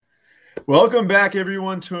Welcome back,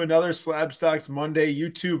 everyone, to another Slab Stocks Monday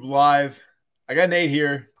YouTube Live. I got Nate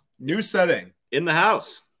here. New setting. In the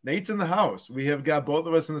house. Nate's in the house. We have got both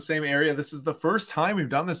of us in the same area. This is the first time we've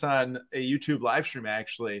done this on a YouTube live stream,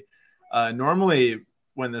 actually. Normally,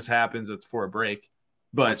 when this happens, it's for a break.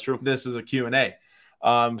 But That's true. This is a Q&A.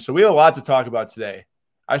 So we have a lot to talk about today.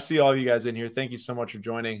 I see all of you guys in here. Thank you so much for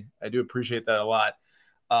joining. I do appreciate that a lot.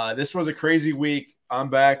 This was a crazy week. I'm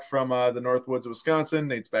back from the Northwoods of Wisconsin.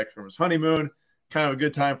 Nate's back from his honeymoon. Kind of a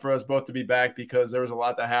good time for us both to be back because there was a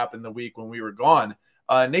lot that happened the week when we were gone.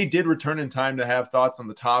 Nate did return in time to have thoughts on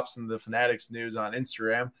the tops and the Fanatics news on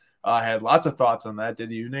Instagram. I had lots of thoughts on that.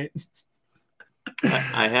 Did you, Nate?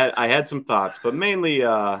 I had some thoughts, but mainly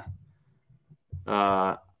on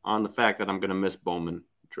the fact that I'm going to miss Bowman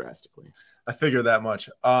drastically. I figured that much.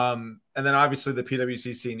 And then obviously the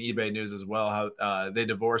PWCC and eBay news as well, how they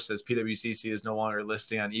divorced as PWCC is no longer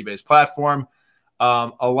listing on eBay's platform.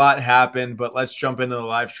 A lot happened, but let's jump into the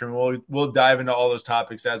live stream. We'll dive into all those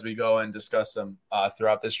topics as we go and discuss them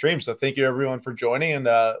throughout the stream. So thank you everyone for joining,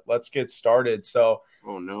 and let's get started. So,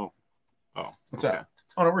 oh no, what's that?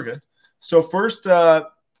 Oh no, we're good. So first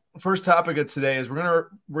topic of today is we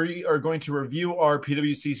are going to review our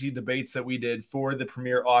PWCC debates that we did for the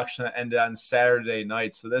premier auction that ended on Saturday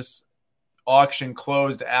night. So this auction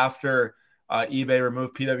closed after eBay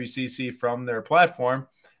removed PWCC from their platform,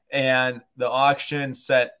 and the auction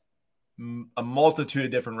set a multitude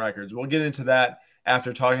of different records. We'll get into that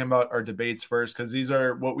after talking about our debates first, because these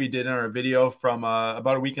are what we did in our video from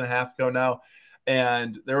about a week and a half ago now,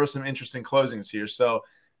 and there were some interesting closings here. So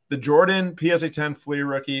the Jordan PSA 10 Fleer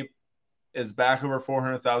rookie is back over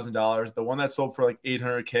 $400,000. The one that sold for like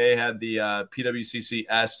 $800K had the PWCC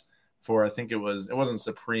S for, I think it wasn't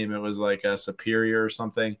Supreme, it was like a Superior or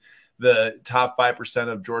something. The top 5%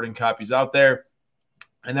 of Jordan copies out there.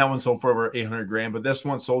 And that one sold for over 800 grand. But this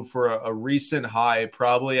one sold for a recent high,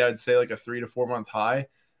 probably I'd say like a 3 to 4 month high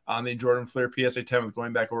on the Jordan Fleer PSA 10 with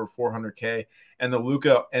going back over 400K. And the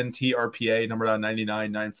Luka NT RPA numbered on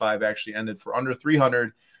 99.95 actually ended for under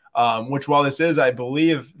 300. Which while this is, I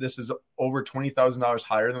believe this is over $20,000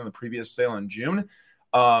 higher than the previous sale in June.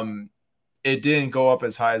 It didn't go up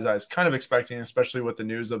as high as I was kind of expecting, especially with the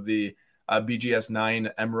news of the BGS 9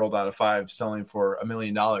 Emerald out of 5 selling for $1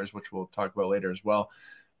 million, which we'll talk about later as well.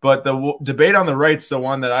 But the debate on the right's the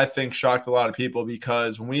one that I think shocked a lot of people,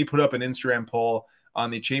 because when we put up an Instagram poll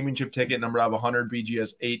on the championship ticket number of 100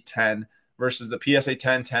 BGS 810 versus the PSA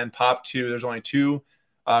 1010 Pop 2, there's only two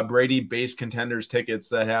Brady base contenders tickets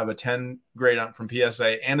that have a 10 grade from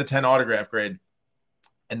PSA and a 10 autograph grade.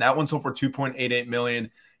 And that one sold for $2.88 million,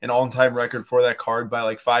 an all-time record for that card by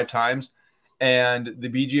like 5 times. And the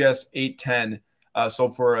BGS 810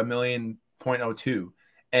 sold for $1.02 million.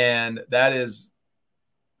 And that is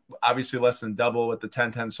obviously less than double what the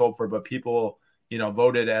 1010 sold for, but people,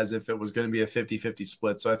 voted as if it was going to be a 50-50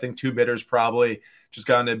 split. So I think two bidders probably just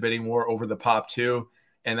got into bidding war over the Pop 2,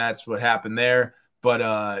 and that's what happened there.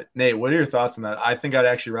 But Nate, what are your thoughts on that? I think I'd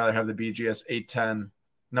actually rather have the BGS 810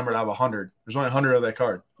 numbered out of 100. There's only 100 of that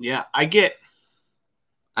card. Yeah, I get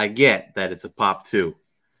that it's a Pop 2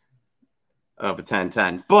 of a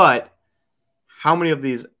 1010, but how many of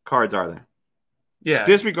these cards are there? Yeah.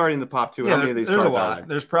 Disregarding the Pop 2, how many of these cards are there?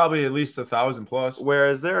 There's probably at least 1,000 plus.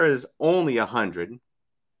 Whereas there is only 100.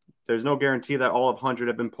 There's no guarantee that all of 100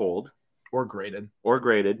 have been pulled. Or graded.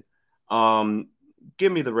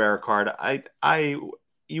 Give me the rare card.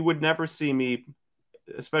 You would never see me,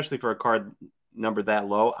 especially for a card number that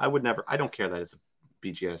low. I don't care that it's a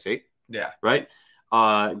BGS 8. Yeah. Right?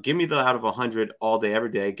 Give me the out of 100 all day,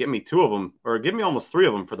 every day. Give me 2 of them, or give me almost 3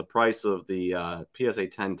 of them for the price of the PSA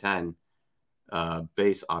 1010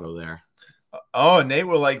 base auto there. Oh, Nate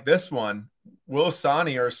will like this one. Will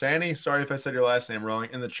Sani, sorry if I said your last name wrong,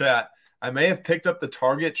 in the chat. I may have picked up the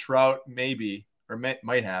Target Trout, maybe, or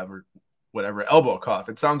might have, or whatever, elbow cuff.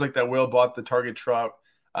 It sounds like that Will bought the Target Trout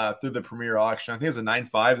through the premier auction. I think it's a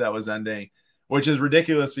 9.5 that was ending, which is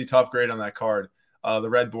ridiculously tough grade on that card. The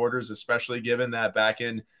red borders, especially given that back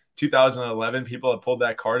in 2011, people had pulled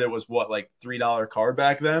that card. It was like $3 card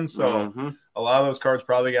back then. So a lot of those cards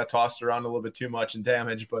probably got tossed around a little bit too much and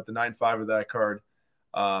damaged, but the 9.5 of that card,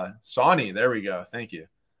 Sani, there we go. Thank you.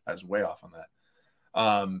 I was way off on that.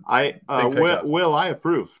 Will, I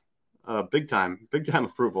approve. Big time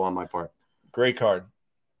approval on my part. Great card.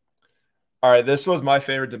 All right, this was my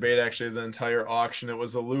favorite debate, actually, of the entire auction. It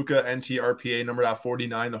was the Luka NT RPA numbered out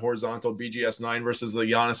 49, the horizontal BGS 9 versus the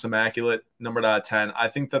Giannis Immaculate numbered out 10. I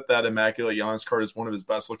think that Immaculate Giannis card is one of his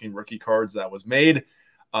best-looking rookie cards that was made.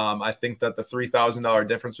 I think that the $3,000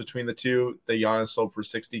 difference between the two, the Giannis sold for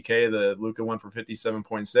 $60K, the Luka went for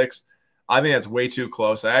 $57.6. I think that's way too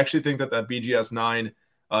close. I actually think that BGS 9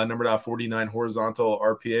 numbered out 49 horizontal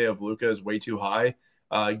RPA of Luka is way too high.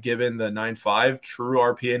 Given the 9.5 true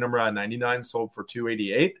RPA number at 99 sold for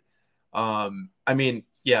 288. I mean,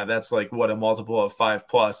 yeah, that's like what a multiple of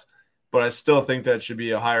 5+, but I still think that should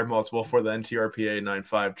be a higher multiple for the NTRPA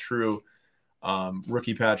 9.5 true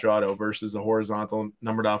rookie patch auto versus the horizontal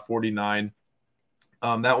numbered out 49.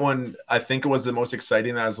 That one, I think it was the most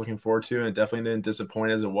exciting that I was looking forward to, and it definitely didn't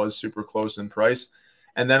disappoint as it was super close in price.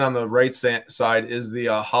 And then on the right side is the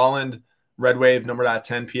Holland Red Wave numbered at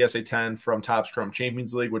 10 PSA 10 from Topps Chrome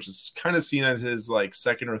Champions League, which is kind of seen as his like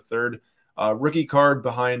second or third rookie card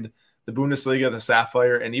behind the Bundesliga, the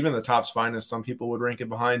Sapphire, and even the Topps Finest. Some people would rank it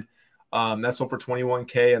behind. That's sold for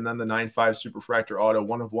 $21K, and then the 9.5 Superfractor Auto,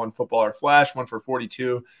 1/1 Footballer Flash, one for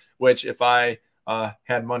 $42. Which, if I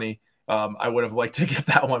had money, I would have liked to get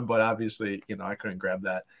that one, but obviously, I couldn't grab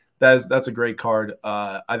that. That's a great card.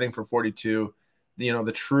 I think for $42,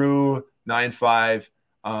 the true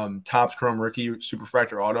 9.5 Topps Chrome Rookie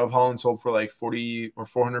Superfractor Auto of Holland sold for like $40,000 or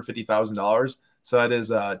 $450,000. So that is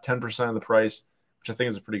 10% of the price, which I think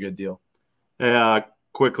is a pretty good deal.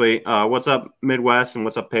 Quickly, what's up, Midwest, and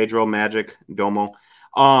what's up, Pedro, Magic, Domo?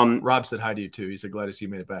 Rob said hi to you too. He said glad to see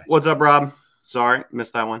you made it back. What's up, Rob? Sorry,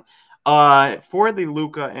 missed that one. For the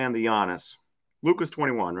Luka and the Giannis, Luka's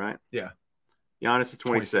 21, right? Yeah. Giannis is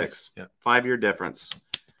 26. Yeah. 5-year difference.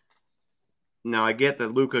 Now, I get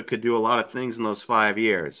that Luka could do a lot of things in those 5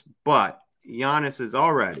 years, but Giannis is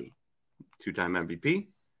already 2-time MVP,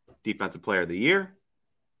 Defensive Player of the Year,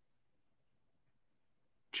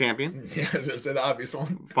 champion. Yeah, it's an obvious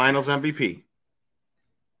one. Finals MVP.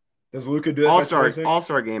 Does Luka do that?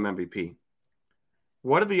 All-Star Game MVP.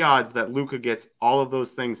 What are the odds that Luka gets all of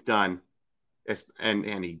those things done,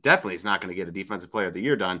 and he definitely is not going to get a Defensive Player of the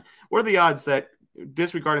Year done? What are the odds that,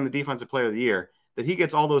 disregarding the Defensive Player of the Year, that he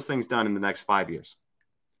gets all those things done in the next 5 years?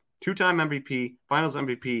 2-time MVP, Finals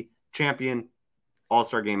MVP, champion,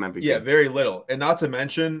 All-Star Game MVP. Yeah, very little. And not to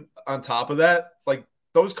mention, on top of that, like,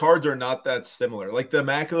 those cards are not that similar. Like the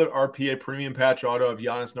Immaculate RPA Premium Patch Auto of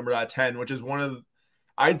Giannis numbered at 10, which is one of,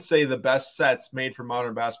 I'd say, the best sets made for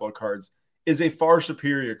modern basketball cards, is a far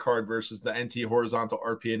superior card versus the NT Horizontal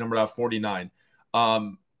RPA numbered at 49.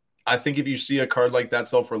 I think if you see a card like that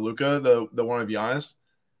sell for Luka, the one of Giannis,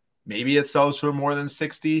 maybe it sells for more than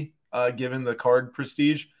 60, given the card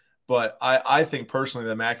prestige. But I think personally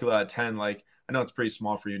the Immaculate at 10, like, I know it's pretty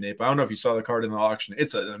small for you, Nate, but I don't know if you saw the card in the auction.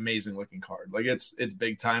 It's an amazing looking card. Like it's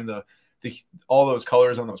big time. The all those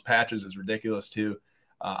colors on those patches is ridiculous too.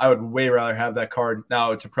 I would way rather have that card.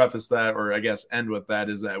 Now, to preface that, or I guess end with that,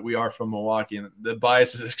 is that we are from Milwaukee and the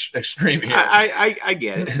bias is extreme here. I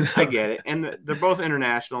get it. I get it. And they're both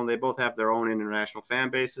international, and they both have their own international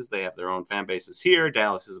fan bases. They have their own fan bases here.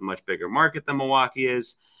 Dallas is a much bigger market than Milwaukee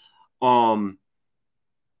is.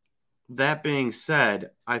 That being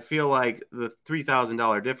said, I feel like the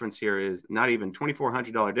 $3,000 difference here is not even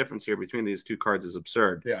 $2,400 difference here between these two cards is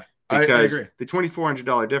absurd. Yeah, because I agree. The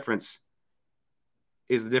 $2,400 difference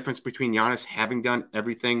is the difference between Giannis having done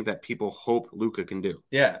everything that people hope Luka can do.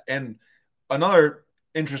 Yeah, and another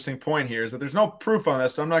interesting point here is that there's no proof on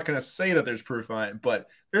this, so I'm not going to say that there's proof on it, but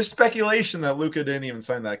there's speculation that Luka didn't even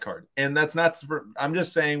sign that card. And that's not – I'm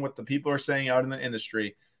just saying what the people are saying out in the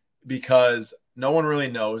industry because no one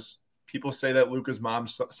really knows. People say that Luka's mom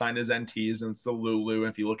signed his NTs and it's the Lulu.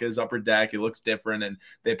 And if you look at his upper deck, it looks different. And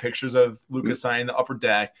they have pictures of Luka signing the upper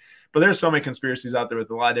deck. But there's so many conspiracies out there with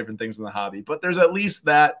a lot of different things in the hobby. But there's at least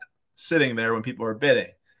that sitting there when people are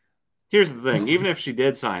bidding. Here's the thing. Even if she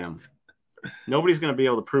did sign him, nobody's going to be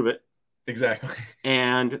able to prove it. Exactly.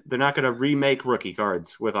 And they're not going to remake rookie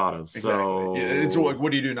cards with autos. Exactly. So it's like,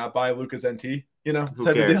 what do you do? Not buy Luka's NT?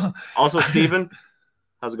 Who cares? Also, Steven,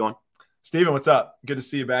 how's it going? Steven, what's up? Good to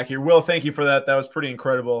see you back here. Will, thank you for that. That was pretty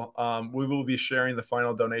incredible. We will be sharing the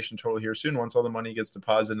final donation total here soon once all the money gets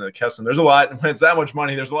deposited into the Kesson. There's a lot. When it's that much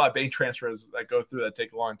money, there's a lot of bank transfers that go through that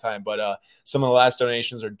take a long time. But some of the last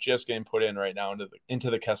donations are just getting put in right now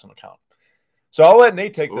into the Kesson account. So I'll let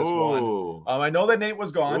Nate take this one. I know that Nate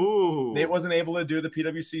was gone. Ooh. Nate wasn't able to do the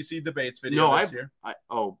PWCC debates video this year. I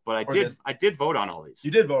did vote on all these.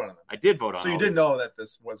 You did vote on them. I did vote on So all you did these. know that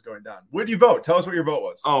this was going down. Where did you vote? Tell us what your vote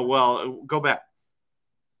was. Oh, well, go back.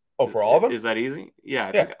 Oh, for all of them? Is that easy? Yeah,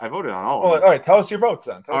 I think I voted on all of them. All right, tell us your votes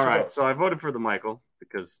then. All right, so I voted for the Michael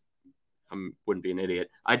because I wouldn't be an idiot.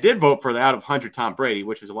 I did vote for the out of 100 Tom Brady,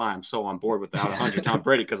 which is why I'm so on board with the out of 100 Tom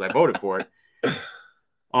Brady because I voted for it.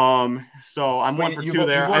 So I'm 1 for 2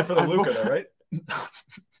 there. You voted for the Luka, though, right?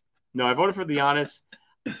 No, I voted for the Giannis.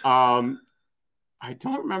 I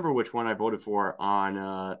don't remember which one I voted for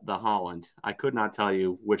on the Holland. I could not tell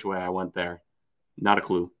you which way I went there. Not a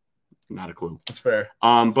clue. Not a clue. That's fair.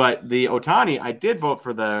 But the Ohtani, I did vote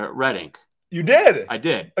for the red ink. You did? I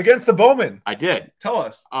did. Against the Bowman? I did. Tell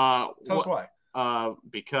us. Tell us why.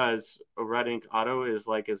 Because a red ink auto is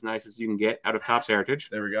like as nice as you can get out of Topps Heritage.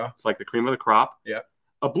 There we go. It's like the cream of the crop. Yeah.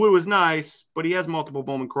 A blue is nice, but he has multiple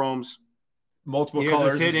Bowman Chromes. Multiple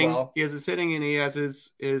colors hitting, as well. He has his hitting and he has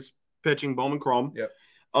his pitching Bowman Chrome. Yep.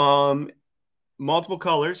 Multiple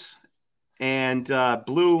colors. And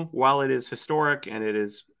blue, while it is historic and it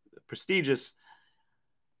is prestigious,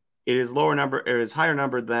 it is higher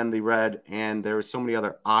number than the red, and there are so many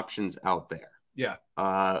other options out there. Yeah.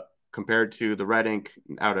 Compared to the red ink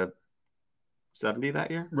out of 70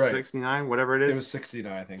 that year, right? 69, whatever it is. It was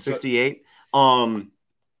 69, I think. 68.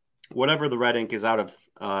 Whatever the red ink is out of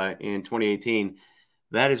in 2018,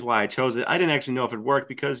 that is why I chose it. I didn't actually know if it worked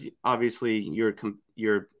because obviously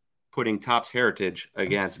you're putting Topps Heritage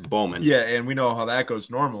against Bowman. Yeah, and we know how that goes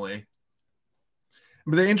normally.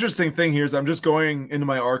 But the interesting thing here is I'm just going into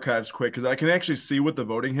my archives quick because I can actually see what the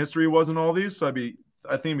voting history was in all these. So I think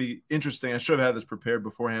it'd be interesting. I should have had this prepared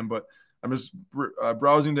beforehand, but I'm just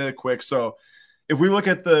browsing to it quick. So if we look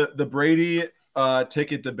at the Brady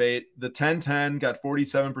ticket debate, the 10-10 got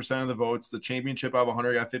 47% of the votes. The championship out of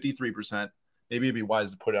 100 got 53%. Maybe it'd be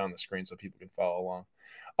wise to put it on the screen so people can follow along.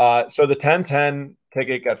 So the 10-10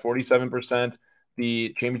 ticket got 47%.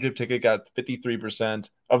 The championship ticket got 53%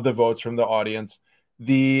 of the votes from the audience.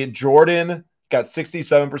 The Jordan got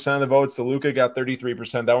 67% of the votes. The Luka got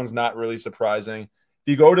 33%. That one's not really surprising. If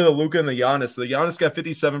you go to the Luka and the Giannis got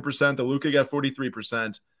 57%. The Luka got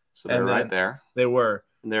 43%. So they're right there. They were.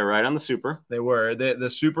 And they're right on the super. They were. The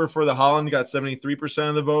super for the Holland got 73%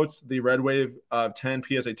 of the votes. The Red Wave 10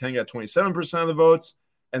 PSA 10 got 27% of the votes.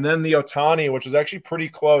 And then the Ohtani, which was actually pretty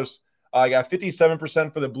close, got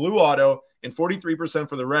 57% for the blue auto and 43%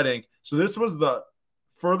 for the red ink. So this was the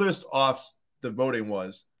furthest off the voting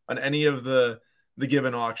was on any of the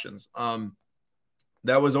given auctions.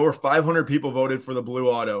 That was over 500 people voted for the blue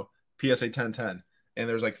auto PSA 1010, and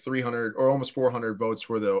there's like 300 or almost 400 votes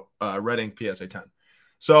for the red ink PSA 10.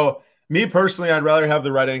 So me personally, I'd rather have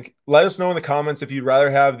the red ink. Let us know in the comments if you'd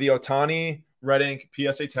rather have the Ohtani red ink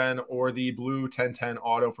PSA 10 or the blue 1010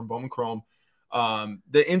 auto from Bowman Chrome.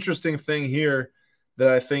 The interesting thing here that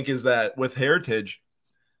I think is that with Heritage,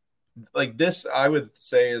 like this, I would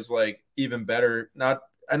say is like even better.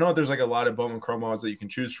 I know there's like a lot of Bowman Chrome autos that you can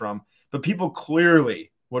choose from, but people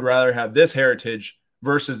clearly would rather have this Heritage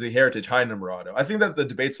versus the Heritage high number auto. I think that the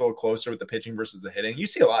debate's a little closer with the pitching versus the hitting. You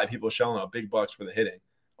see a lot of people shelling out big bucks for the hitting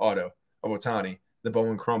auto of Ohtani, the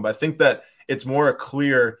Bowman Chrome, but I think that it's more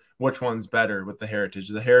clear which one's better with the Heritage.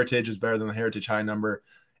 The Heritage is better than the Heritage high number,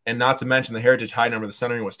 and not to mention the Heritage high number, the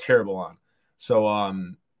centering was terrible on. So,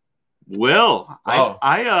 I'm going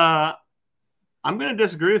to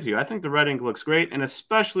disagree with you. I think the red ink looks great, and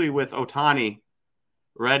especially with Ohtani,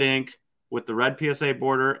 red ink with the red PSA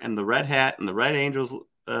border and the red hat and the red angels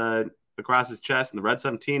across his chest and the red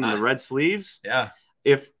 17 and the red sleeves. Yeah.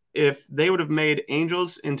 If they would have made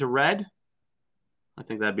angels into red, I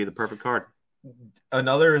think that'd be the perfect card.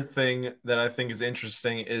 Another thing that I think is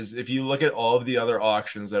interesting is if you look at all of the other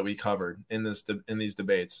auctions that we covered in these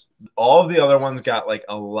debates, all of the other ones got like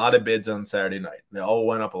a lot of bids on Saturday night. They all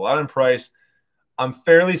went up a lot in price. I'm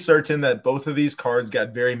fairly certain that both of these cards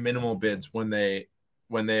got very minimal bids when they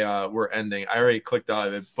were ending. I already clicked out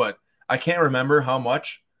of it, but I can't remember how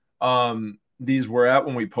much these were at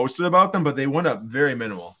when we posted about them, but they went up very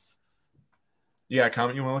minimal. You got a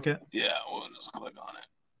comment you want to look at? Yeah, we'll just click on it.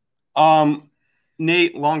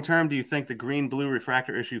 Nate, long term, do you think the green-blue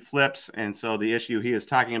refractor issue flips? And so the issue he is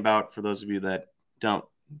talking about, for those of you that don't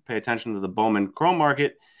pay attention to the Bowman Chrome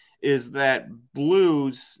market, is that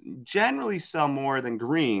blues generally sell more than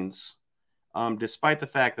greens, despite the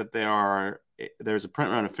fact that there's a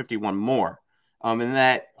print run of 51 more. And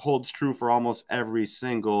that holds true for almost every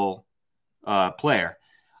single player.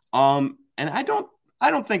 And I don't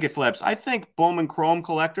think it flips. I think Bowman Chrome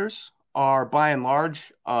collectors are by and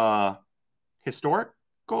large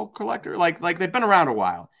historical collector. Like they've been around a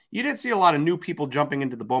while. You didn't see a lot of new people jumping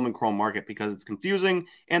into the Bowman Chrome market because it's confusing,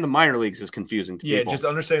 and the minor leagues is confusing to people. Yeah, just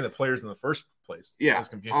understanding the players in the first place. Yeah, is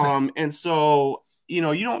confusing. And so you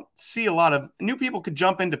don't see a lot of new people could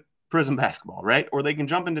jump into Prism basketball, right? Or they can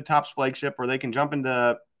jump into Topps flagship, or they can jump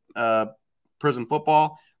into Prism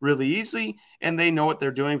football really easy, and they know what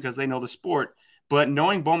they're doing because they know the sport. But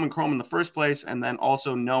knowing Bowman Chrome in the first place, and then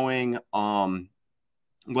also knowing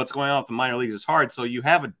what's going on with the minor leagues is hard. So you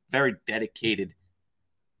have a very dedicated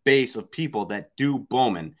base of people that do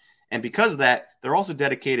Bowman. And because of that, they're also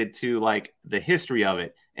dedicated to like the history of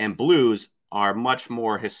it. And blues are much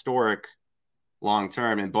more historic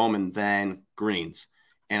long-term in Bowman than greens.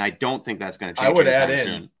 And I don't think that's going to change. I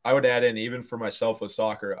would add in, even for myself with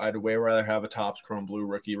soccer, I'd way rather have a Topps Chrome Blue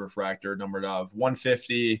rookie refractor numbered of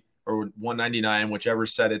 150 or 199, whichever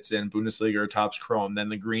set it's in, Bundesliga or Topps Chrome, than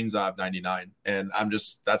the greens of 99. And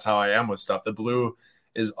that's how I am with stuff. The blue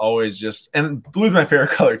is always just, and blue's my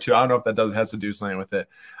favorite color too. I don't know if that has to do something with it.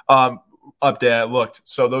 Update, I looked.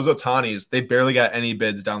 So those Otanis, they barely got any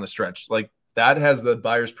bids down the stretch. Like, that has the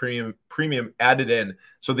buyer's premium added in.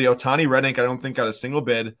 So the Ohtani red ink, I don't think got a single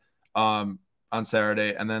bid on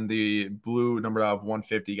Saturday. And then the blue numbered out of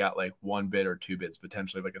 150 got like one bid or two bids,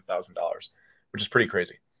 potentially like $1,000, which is pretty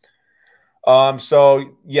crazy.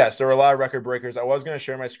 So yes, there were a lot of record breakers. I was going to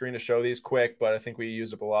share my screen to show these quick, but I think we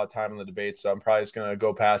used up a lot of time in the debate. So I'm probably just going to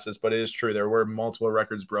go past this, but it is true. There were multiple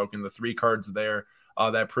records broken. The 3 cards there,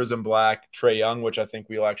 that Prism Black Trae Young, which I think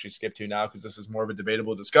we'll actually skip to now because this is more of a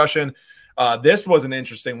debatable discussion. This was an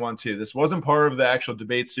interesting one too. This wasn't part of the actual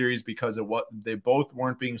debate series because they both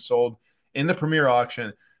weren't being sold in the premier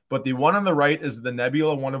auction. But the one on the right is the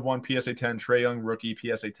Nebula 1/1 PSA 10 Trae Young rookie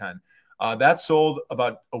PSA 10. That sold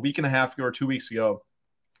about a week and a half ago or 2 weeks ago.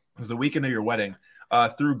 It was the weekend of your wedding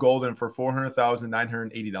through Golden for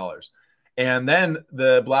 $400,980. And then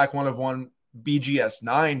the Black 1/1 BGS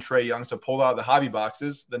 9 Trae Young, so pulled out of the hobby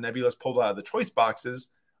boxes, the Nebulas pulled out of the choice boxes.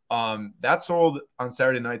 That sold on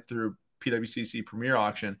Saturday night through PWCC Premier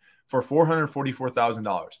Auction for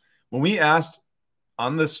 $444,000. When we asked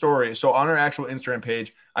on the story, so on our actual Instagram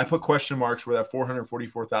page, I put question marks where that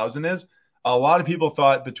 $444,000 is. A lot of people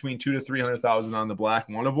thought between $200,000 to $300,000 on the Black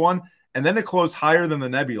 1/1, and then it closed higher than the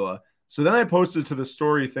Nebula. So then I posted to the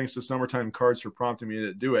story, thanks to Summertime Cards for prompting me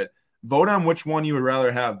to do it. Vote on which one you would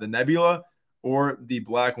rather have, the Nebula or the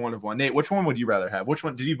Black 1/1. Nate, which one would you rather have? Which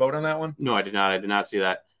one? Did you vote on that one? No, I did not. I did not see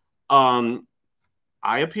that.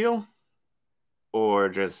 Eye appeal or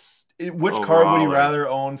just which card would you rather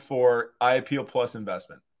own for eye appeal plus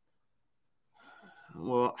investment?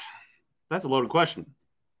 Well, that's a loaded question.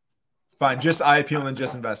 Fine, just eye appeal and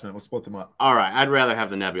just investment. We'll split them up. All right, I'd rather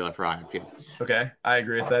have the Nebula for eye appeal. Okay, I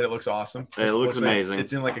agree with that. It looks awesome. It looks amazing.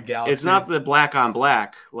 It's in like a galaxy. It's not the black on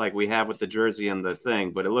black like we have with the jersey and the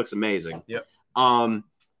thing, but it looks amazing. Yep.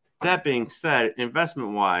 That being said,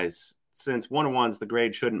 investment wise, since 1/1s the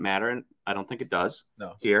grade shouldn't matter, and I don't think it does.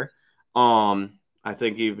 No. Here, I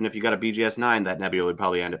think even if you got a BGS 9, that Nebula would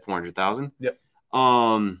probably end at $400,000. Yep.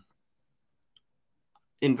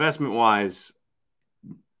 Investment wise,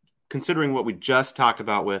 considering what we just talked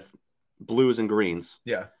about with blues and greens,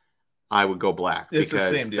 yeah, I would go black. It's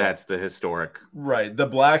because the same deal. That's the historic. Right. The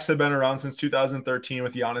blacks have been around since 2013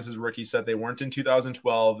 with Giannis's rookie set. They weren't in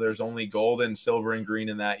 2012. There's only gold and silver and green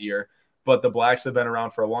in that year. But the blacks have been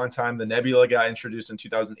around for a long time. The Nebula got introduced in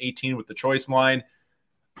 2018 with the choice line.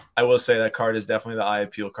 I will say that card is definitely the eye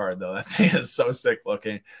appeal card, though. That thing is so sick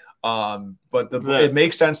looking. But it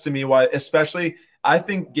makes sense to me why, especially, I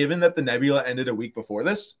think given that the Nebula ended a week before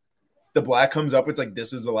this, the black comes up, it's like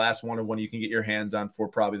this is the last 1/1 you can get your hands on for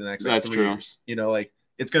probably the next 3 years. You know, like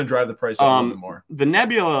it's going to drive the price up a little bit more. The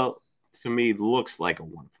Nebula to me looks like a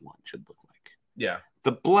 1/1 should look like. Yeah.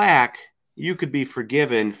 The black, you could be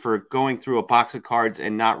forgiven for going through a box of cards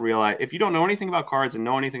and not realize, if you don't know anything about cards and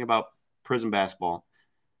know anything about Prism basketball,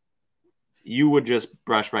 you would just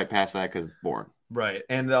brush right past that because it's boring. Right.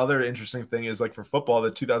 And the other interesting thing is, like, for football,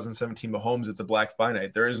 the 2017 Mahomes, it's a black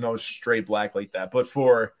finite. There is no straight black like that. But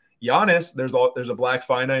for Giannis, there's a black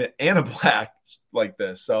finite and a black like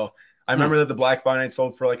this. So I remember that the black finite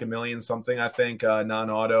sold for like $1 million something, I think,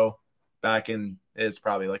 non-auto back in, it's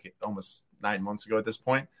probably like almost 9 months ago at this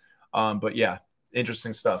point. But yeah,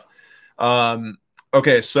 interesting stuff.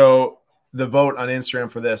 Okay, so the vote on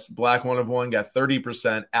Instagram for this, Black 1/1 got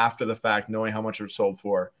 30% after the fact, knowing how much it sold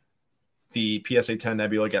for. The PSA 10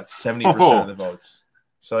 Nebula got 70% of the votes.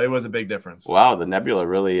 So it was a big difference. Wow, the Nebula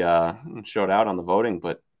really showed out on the voting.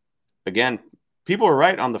 But again, people were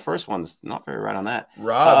right on the first ones. Not very right on that.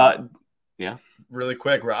 Rob, yeah. Really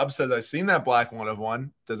quick, Rob says, I've seen that Black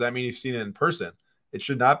 1/1. Does that mean you've seen it in person? It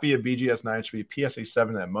should not be a BGS 9. It should be PSA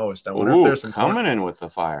 7 at most. I wonder if there's some coming in with the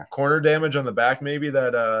fire. Corner damage on the back, maybe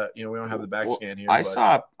that we don't have the back scan here. I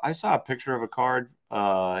saw a picture of a card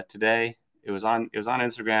today. It was on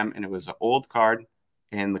Instagram, and it was an old card,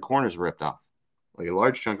 and the corners ripped off, like a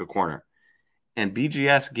large chunk of corner. And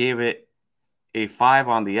BGS gave it a 5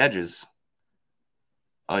 on the edges,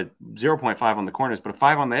 a 0.5 on the corners, but a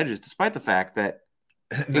 5 on the edges, despite the fact that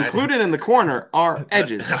included in the corner are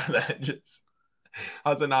edges. The edges.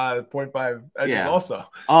 How's it not a 0.5 edges also?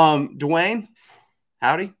 Dwayne,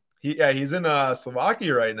 howdy. He's in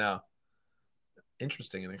Slovakia right now.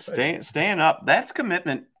 Interesting and exciting. Staying up. That's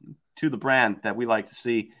commitment to the brand that we like to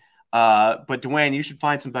see. But Dwayne, you should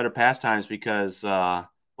find some better pastimes because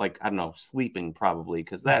like, I don't know, sleeping probably,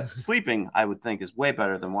 because that sleeping I would think is way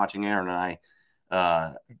better than watching Aaron and I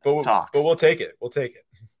talk. But we'll take it. We'll take it.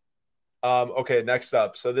 Okay, next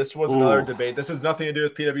up. So this was another debate. This has nothing to do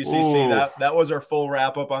with PWCC. That was our full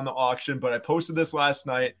wrap up on the auction, but I posted this last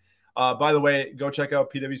night. By the way, go check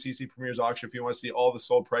out PWCC Premier's auction if you want to see all the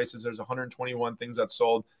sold prices. There's 121 things that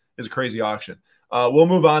sold. It's a crazy auction. We'll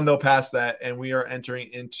move on though past that, and we are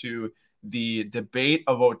entering into the debate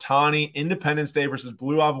of Ohtani Independence Day versus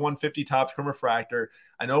Blue Ov 150 Topps Chrome Refractor.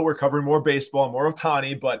 I know we're covering more baseball, more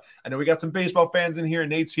Ohtani, but I know we got some baseball fans in here.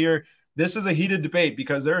 Nate's here. This is a heated debate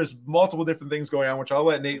because there is multiple different things going on, which I'll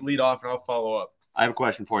let Nate lead off and I'll follow up. I have a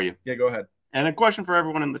question for you. Yeah, go ahead. And a question for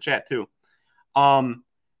everyone in the chat too.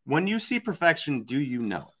 When you see perfection, do you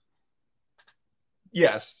know?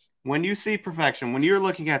 Yes. When you see perfection, when you're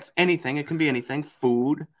looking at anything, it can be anything,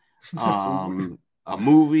 food, a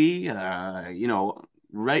movie,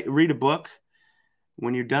 read a book.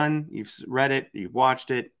 When you're done, you've read it, you've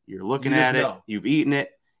watched it, you're looking at it, you've eaten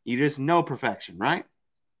it, you just know perfection, right?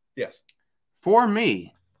 Yes. For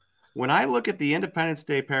me, when I look at the Independence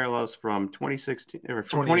Day parallels from 2016 or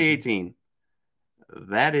from 2018,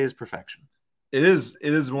 that is perfection. It is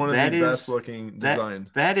one of the best looking design.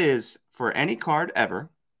 That is for any card ever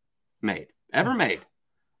made.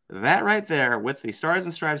 That right there with the stars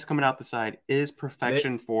and stripes coming out the side is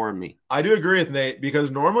perfection for me. I do agree with Nate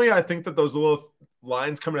because normally I think that those little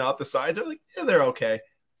lines coming out the sides are like, yeah, they're okay.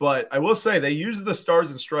 But I will say they use the stars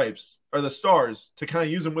and stripes or the stars to kind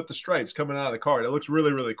of use them with the stripes coming out of the card. It looks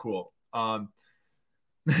really, really cool.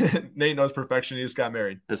 Nate knows perfection. He just got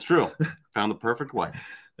married. That's true. Found the perfect wife.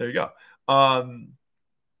 There you go.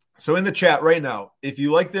 So in the chat right now, if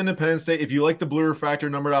you like the Independence Day, if you like the Blue Refractor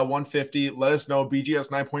numbered at 150, let us know. BGS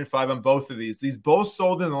 9.5 on both of these. These both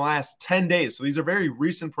sold in the last 10 days. So these are very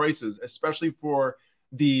recent prices, especially for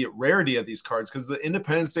the rarity of these cards because the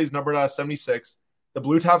Independence Day is numbered out of 76. The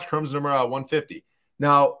Blue Topps Chrome's number out 150.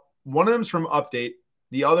 Now, one of them is from Update.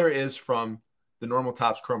 The other is from the normal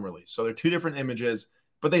Topps Chrome release. So they're two different images,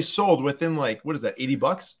 but they sold within like, what is that,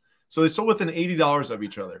 $80? So they sold within $80 of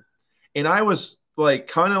each other. And I was like,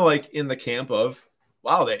 kind of like in the camp of,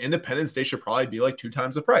 wow, the Independence Day should probably be like 2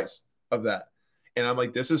 times the price of that. And I'm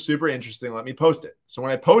like, this is super interesting. Let me post it. So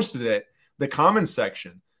when I posted it, the comments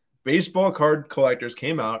section, baseball card collectors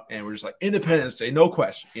came out and were just like, Independence Day, no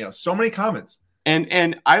question. So many comments.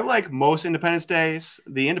 And I like most Independence Days.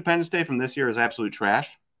 The Independence Day from this year is absolute trash.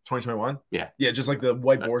 2021? Yeah. Yeah, just like the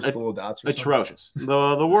white boards with the little dots. Atrocious.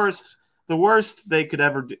 The worst they could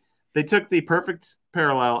ever do. They took the perfect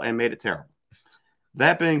parallel and made it terrible.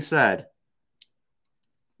 That being said,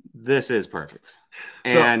 this is perfect.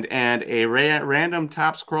 And a random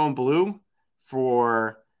Topps Chrome Blue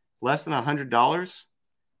for less than $100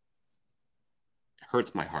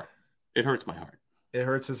 hurts my heart. It hurts my heart. It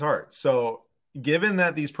hurts his heart. So given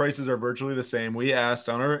that these prices are virtually the same, we asked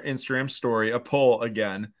on our Instagram story a poll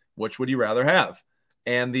again, which would you rather have?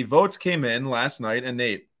 And the votes came in last night. And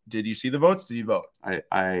Nate, did you see the votes? Did you vote?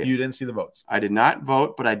 You didn't see the votes. I did not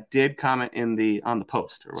vote, but I did comment on the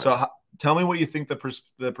post. So tell me what you think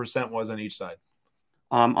the percent was on each side.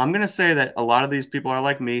 I'm going to say that a lot of these people are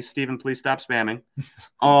like me. Steven, please stop spamming.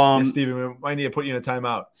 Steven, I need to put you in a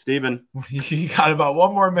timeout. Steven. You got about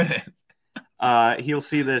one more minute. He'll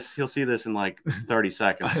see this in like 30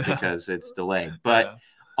 seconds because it's delayed. But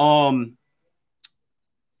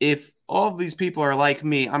if all of these people are like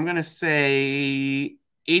me, I'm going to say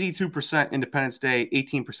 82% Independence Day,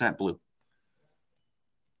 18% blue.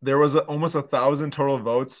 There was almost 1,000 total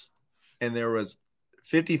votes, and there was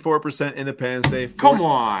 54% Independence Day. Come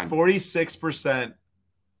on. 46%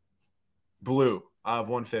 blue of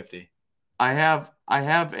 150. I have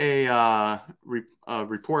a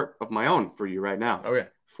report of my own for you right now. Okay.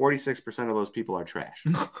 46% of those people are trash.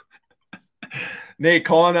 Nate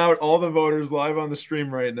calling out all the voters live on the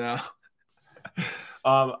stream right now.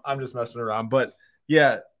 I'm just messing around. But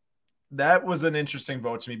yeah, that was an interesting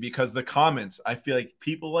vote to me because the comments, I feel like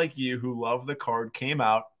people like you who love the card came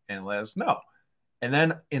out and let us know. And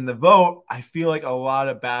then in the vote, I feel like a lot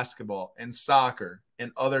of basketball and soccer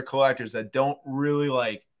and other collectors that don't really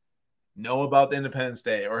like know about the Independence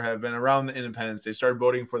Day or have been around the Independence Day started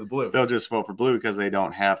voting for the blue. They'll just vote for blue because they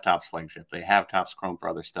don't have Topps flagship. They have Topps Chrome for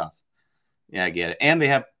other stuff. Yeah, I get it. And they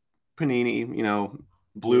have Panini,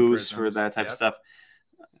 blues for that type of stuff.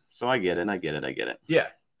 So I get it. Yeah.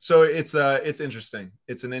 So it's interesting.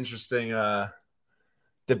 It's an interesting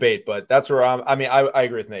debate, but that's where I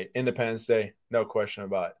agree with Nate. Independence Day, no question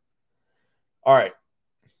about it. All right.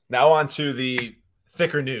 Now on to the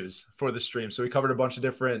thicker news for the stream. So we covered a bunch of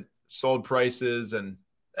different sold prices and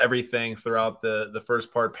everything throughout the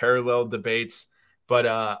first part, parallel debates. But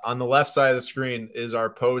on the left side of the screen is our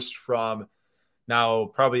post from now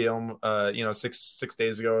probably 6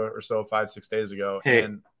 days ago or so, 5-6 days ago. Hey,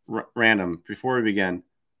 and random before we begin,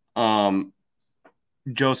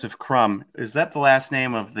 Joseph Crumb, is that the last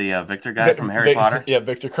name of the Victor guy from Harry Potter? Yeah,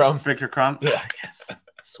 Victor Crumb. Victor Crumb? Yeah. Yes.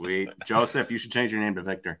 Sweet. Joseph, you should change your name to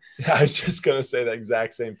Victor. Yeah, I was just going to say the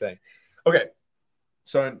exact same thing. Okay.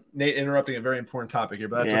 So Nate interrupting a very important topic here,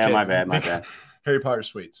 but that's okay. My bad. Harry Potter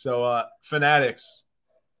sweet. So Fanatics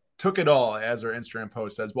took it all, as our Instagram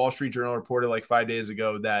post says. Wall Street Journal reported like 5 days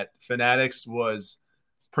ago that Fanatics was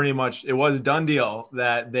pretty much, it was a done deal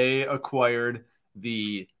that they acquired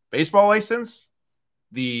the baseball license,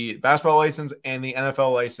 the basketball license, and the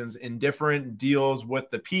NFL license in different deals with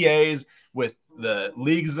the PAs, with the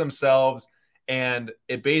leagues themselves. And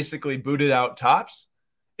it basically booted out Topps.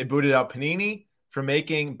 It booted out Panini for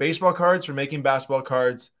making baseball cards, for making basketball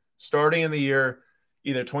cards, starting in the year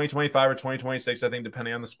either 2025 or 2026, I think,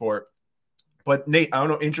 depending on the sport. But Nate, I don't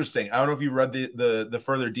know, interesting. I don't know if you read the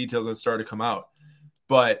further details that started to come out,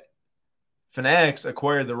 but Fanatics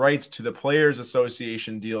acquired the rights to the Players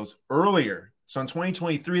Association deals earlier. So in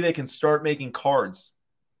 2023, they can start making cards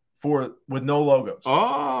with no logos.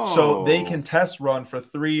 Oh, so they can test run for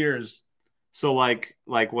 3 years. So like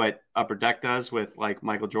what Upper Deck does with like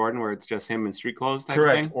Michael Jordan, where it's just him in street clothes type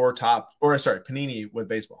Correct. thing? Or Panini with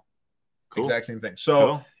baseball. Cool. Exact same thing. So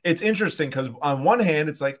cool. It's interesting because on one hand,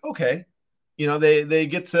 it's like, okay, they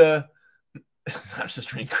get to I'm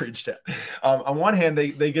just reading Creed's chat. On one hand,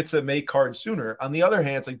 they get to make cards sooner. On the other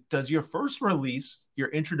hand, it's like, does your first release, your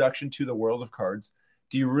introduction to the world of cards,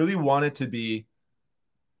 do you really want it to be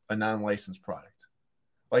a non-licensed product?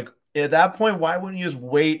 Like at that point, why wouldn't you just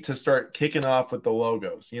wait to start kicking off with the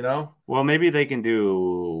logos, Well, maybe they can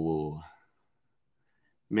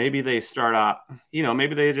maybe they start off,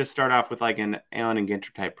 maybe they just start off with like an Allen and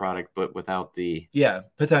Ginter type product, but without the. Yeah,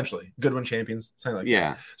 potentially. Goodwin Champions, something like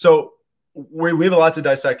that. So we have a lot to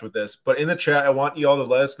dissect with this, but in the chat, I want you all to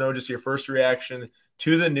let us know just your first reaction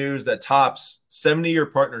to the news that Topps 70-year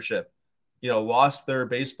partnership, lost their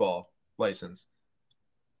baseball license.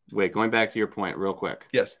 Wait, going back to your point real quick.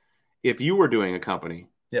 Yes. If you were doing a company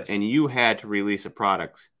and you had to release a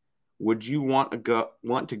product, would you want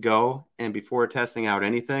to go and before testing out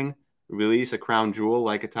anything, release a crown jewel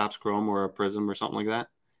like a Topps Chrome or a Prism or something like that,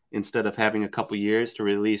 instead of having a couple years to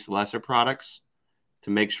release lesser products to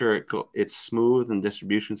make sure it's smooth and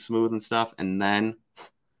distribution smooth and stuff, and then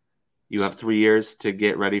you have 3 years to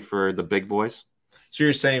get ready for the big boys? So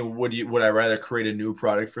you're saying would I rather create a new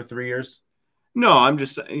product for 3 years? No, I'm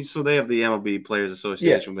just saying. So they have the MLB Players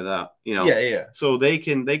Association without, Yeah. So they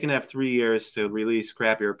can have 3 years to release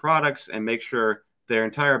crappier products and make sure their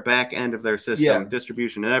entire back end of their system,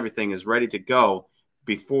 distribution and everything is ready to go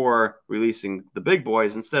before releasing the big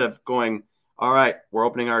boys, instead of going, all right, we're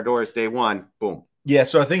opening our doors day one, boom. Yeah,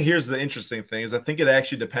 so I think here's the interesting thing is I think it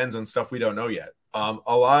actually depends on stuff we don't know yet. A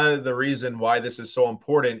lot of the reason why this is so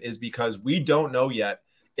important is because we don't know yet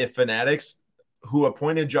if Fanatics, who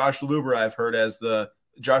appointed Josh Luber, I've heard,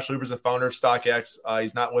 Josh Luber's the founder of StockX.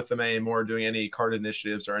 He's not with them anymore doing any card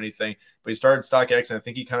initiatives or anything, but he started StockX, and I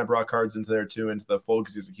think he kind of brought cards into there too, into the fold,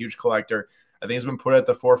 because he's a huge collector. I think he's been put at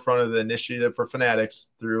the forefront of the initiative for Fanatics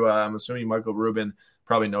through, I'm assuming Michael Rubin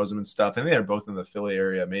probably knows him and stuff. I think they're both in the Philly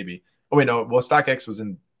area, maybe. Oh, wait, no. Well, StockX was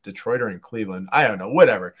in Detroit or in Cleveland. I don't know.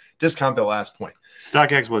 Whatever. Discount the last point.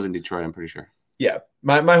 StockX was in Detroit, I'm pretty sure. Yeah.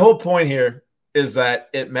 My whole point here is that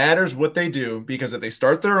it matters what they do, because if they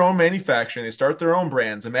start their own manufacturing, they start their own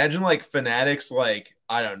brands. Imagine like Fanatics, like,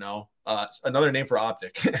 I don't know, another name for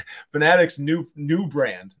Optic. Fanatics new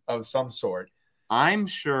brand of some sort. I'm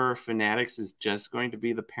sure Fanatics is just going to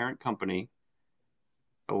be the parent company,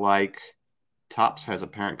 like Topps has a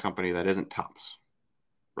parent company that isn't Topps.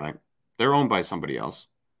 Right? They're owned by somebody else.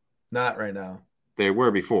 Not right now. They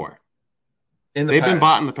were before. They've been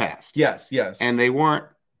bought in the past. Yes. And it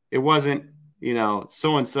wasn't,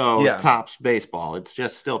 so-and-so Topps baseball. It's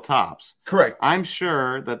just still Topps. Correct. I'm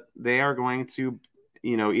sure that they are going to,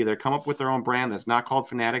 either come up with their own brand that's not called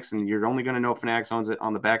Fanatics, and you're only going to know Fanatics owns it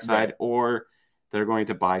on the backside, or they're going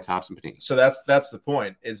to buy Topps and Panini. So that's the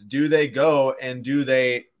point. Is do they go and do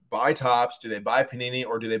they buy Topps? Do they buy Panini,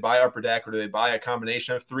 or do they buy Upper Deck, or do they buy a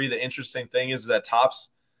combination of three? The interesting thing is that Topps,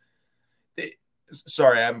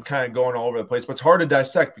 sorry, I'm kind of going all over the place, but it's hard to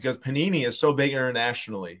dissect because Panini is so big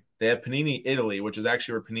internationally. They have Panini Italy, which is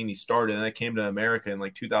actually where Panini started, and they came to America in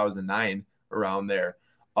like 2009, around there.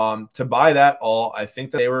 To buy that all, I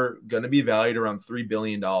think that they were going to be valued around $3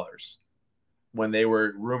 billion when they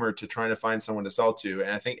were rumored to trying to find someone to sell to.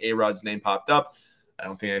 And I think A-Rod's name popped up. I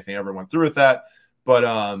don't think anything ever went through with that. But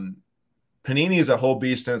Panini is a whole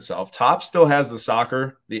beast in itself. Topps still has the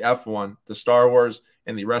soccer, the F1, the Star Wars,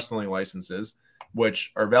 and the wrestling licenses,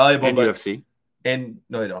 which are valuable. And UFC. And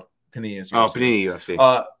no, they don't. Panini is UFC. UFC. Oh, Panini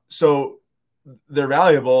UFC. So they're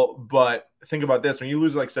valuable, but think about this: when you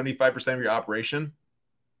lose like 75% of your operation,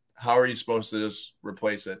 how are you supposed to just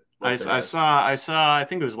replace it? I saw. I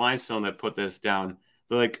think it was Limestone that put this down.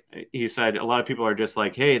 Like he said, a lot of people are just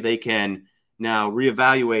like, hey, they can now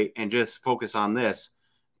reevaluate and just focus on this.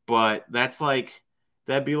 But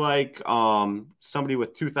that'd be like somebody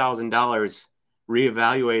with $2,000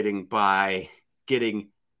 reevaluating by getting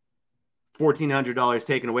 $1,400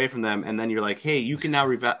 taken away from them, and then you're like, hey, you can now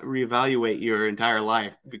reevaluate your entire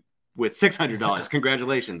life with $600.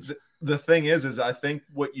 Congratulations. The thing is I think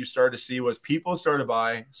what you started to see was people started to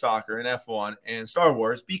buy soccer and F1 and Star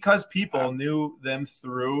Wars because people knew them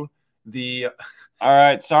through the. All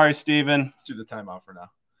right, sorry, Steven. Let's do the timeout for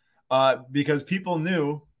now. Because people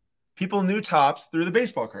knew Topps through the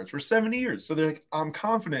baseball cards for 70 years. So they're like, I'm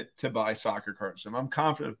confident to buy soccer cards. I'm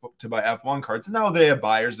confident to buy F1 cards. And now they have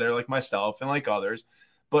buyers there like myself and like others.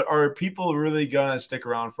 But are people really going to stick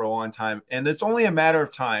around for a long time? And it's only a matter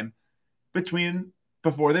of time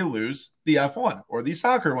before they lose the F1 or the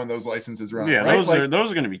soccer when those licenses run. Yeah, right? those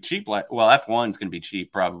are going to be cheap. Well, F1 is going to be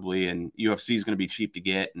cheap probably, and UFC is going to be cheap to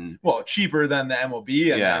get, and cheaper than the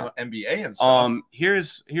MLB and the NBA and stuff.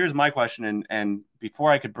 Here's my question, and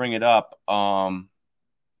before I could bring it up, what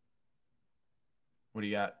do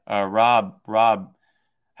you got? Rob,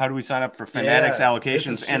 how do we sign up for Fanatics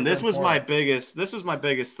allocations? And this was my biggest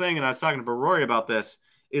thing, and I was talking to Rory about this,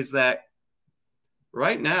 is that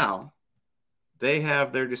right now they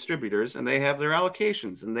have their distributors and they have their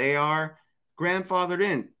allocations, and they are grandfathered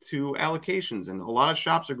in to allocations, and a lot of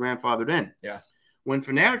shops are grandfathered in. Yeah. When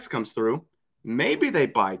Fanatics comes through, maybe they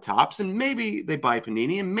buy Topps and maybe they buy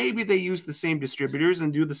Panini and maybe they use the same distributors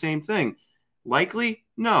and do the same thing. Likely,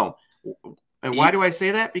 no. And why do I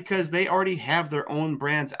say that? Because they already have their own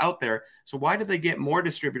brands out there. So why do they get more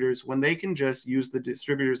distributors when they can just use the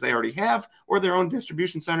distributors they already have or their own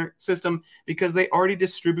distribution center system, because they already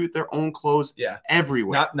distribute their own clothes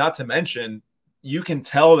everywhere. Not to mention, you can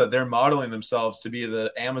tell that they're modeling themselves to be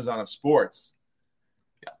the Amazon of sports.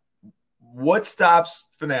 Yeah. What stops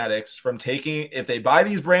Fanatics from taking, if they buy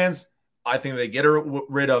these brands, I think they get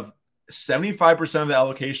rid of 75% of the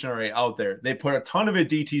allocation already out there. They put a ton of it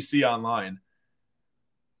DTC online.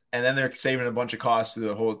 And then they're saving a bunch of costs to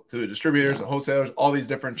the distributors, the wholesalers, all these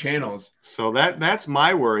different channels. So that's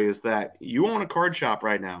my worry, is that you own a card shop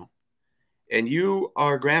right now, and you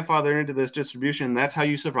are grandfathered into this distribution. And that's how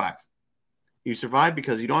you survive. You survive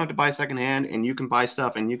because you don't have to buy secondhand, and you can buy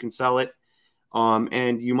stuff and you can sell it.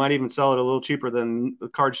 And you might even sell it a little cheaper than the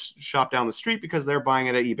card shop down the street because they're buying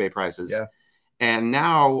it at eBay prices. Yeah. And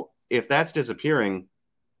now, if that's disappearing,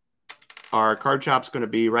 our card shop's going to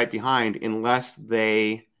be right behind unless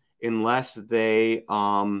they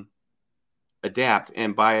adapt.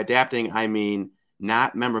 And by adapting, I mean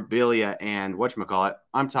not memorabilia and whatchamacallit.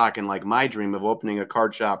 I'm talking like my dream of opening a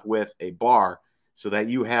card shop with a bar, so that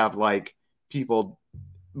you have like people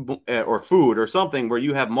or food or something where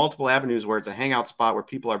you have multiple avenues where it's a hangout spot where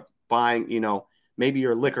people are buying, maybe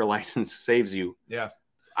your liquor license saves you. Yeah.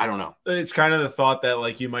 I don't know. It's kind of the thought that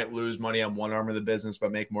like you might lose money on one arm of the business,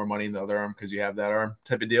 but make more money in the other arm because you have that arm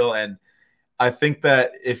type of deal. And I think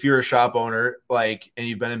that if you're a shop owner, like, and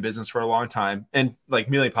you've been in business for a long time, and like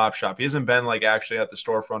Mealy Pop Shop, he hasn't been like actually at the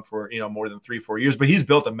storefront for, more than 3-4 years, but he's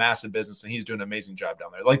built a massive business and he's doing an amazing job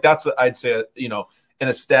down there. Like that's, I'd say, an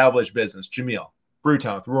established business. Jameel,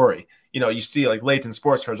 Brewtown with Rory, you see like Layton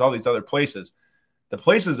Sports Cards, all these other places. The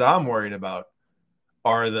places that I'm worried about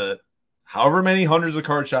are the however many hundreds of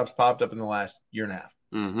card shops popped up in the last year and a half.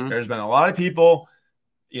 Mm-hmm. There's been a lot of people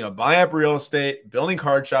buying up real estate, building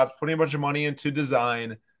card shops, putting a bunch of money into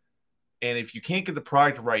design. And if you can't get the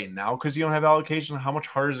product right now because you don't have allocation, how much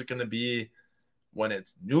harder is it going to be when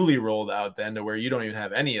it's newly rolled out then to where you don't even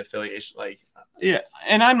have any affiliation? Yeah,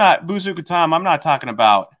 and I'm not, Bazooka Tom, I'm not talking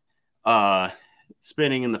about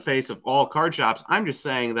spinning in the face of all card shops. I'm just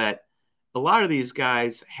saying that a lot of these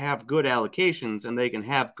guys have good allocations and they can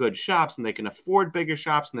have good shops and they can afford bigger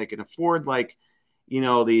shops and they can afford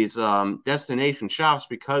these destination shops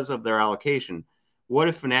because of their allocation. What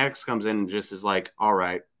if Fanatics comes in and just is like, all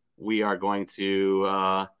right, we are going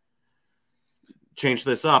to change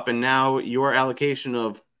this up, and now your allocation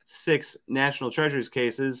of 6 National Treasures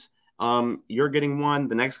cases, you're getting one,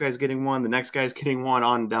 the next guy's getting one, the next guy's getting one,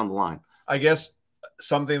 on down the line. I guess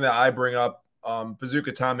something that I bring up,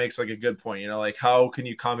 Bazooka Tom makes like a good point, how can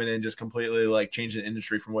you come in and just completely like change the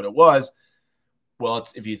industry from what it was? Well,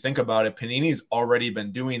 if you think about it, Panini's already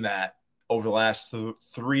been doing that over the last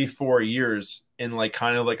 3-4 years in like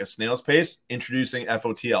kind of like a snail's pace, introducing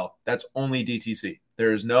FOTL. That's only DTC.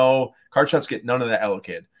 There's no card shops get none of that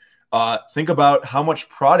allocated. Think about how much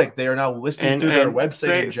product they are now listing through their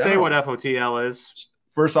website in general. Say what FOTL is.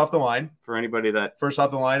 First off the line. For anybody that... First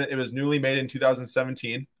off the line, it was newly made in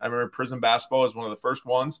 2017. I remember Prism Basketball was one of the first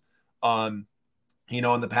ones. You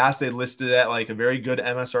know, in the past, they listed it at like a very good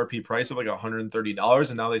MSRP price of like $130.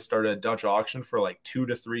 And now they started a Dutch auction for like $2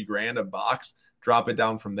 to $3 grand a box. Drop it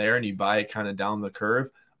down from there and you buy it kind of down the curve.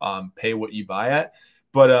 Pay what you buy at.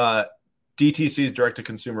 But DTC is direct to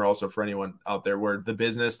consumer also for anyone out there, where the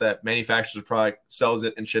business that manufactures a product, sells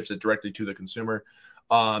it, and ships it directly to the consumer.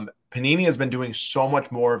 Panini has been doing so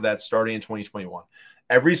much more of that starting in 2021.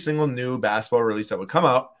 Every single new basketball release that would come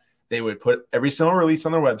out, they would put every single release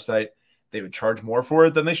on their website. They would charge more for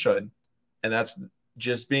it than they should. And that's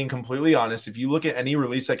just being completely honest. If you look at any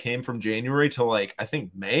release that came from January to like, I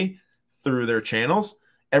think May through their channels,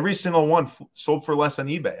 every single one sold for less on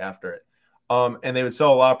eBay after it. And they would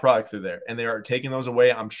sell a lot of product through there. And they are taking those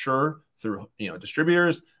away, I'm sure, through,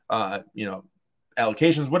 distributors,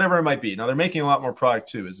 allocations, whatever it might be. Now they're making a lot more product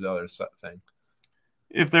too, is the other thing.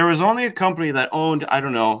 If there was only a company that owned, I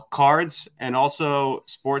don't know, cards and also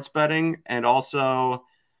sports betting and also,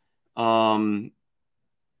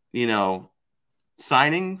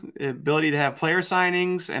 signing, ability to have player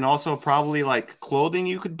signings and also probably like clothing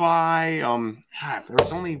you could buy. If there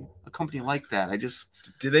was only a company like that,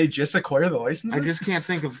 did they just acquire the licenses? I just can't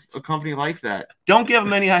think of a company like that. Don't give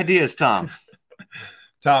them any ideas, Tom.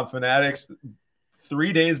 Tom, Fanatics,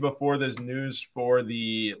 3 days before this news for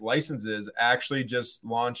the licenses, actually just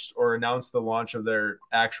launched or announced the launch of their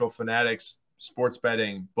actual Fanatics sports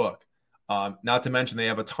betting book. Not to mention they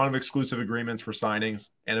have a ton of exclusive agreements for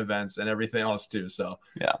signings and events and everything else too. So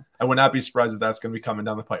yeah, I would not be surprised if that's going to be coming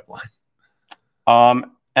down the pipeline.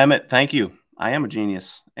 Emmett, thank you. I am a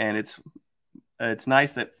genius, and it's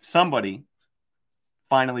nice that somebody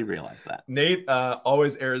finally realized that. Nate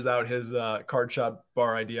always airs out his card shop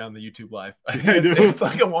bar idea on the YouTube live. It's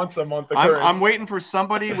like a once a month occurrence. I'm waiting for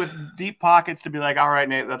somebody with deep pockets to be like, all right,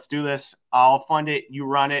 Nate, let's do this. I'll fund it. You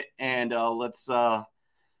run it. And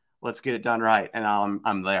let's get it done right. And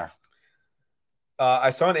I'm there.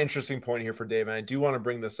 I saw an interesting point here for Dave, and I do want to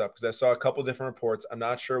bring this up because I saw a couple different reports. I'm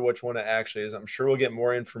not sure which one it actually is. I'm sure we'll get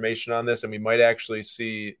more information on this, and we might actually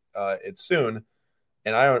see it soon.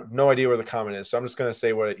 And I have no idea where the comment is, so I'm just going to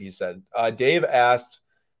say what he said. Dave asked,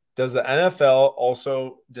 does the NFL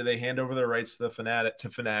also, do they hand over their rights to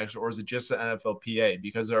Fanatics, or is it just the NFLPA?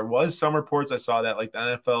 Because there was some reports I saw that like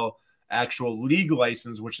the NFL actual league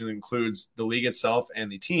license, which includes the league itself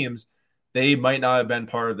and the teams, they might not have been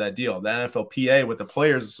part of that deal. The NFLPA with the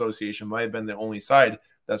Players Association might have been the only side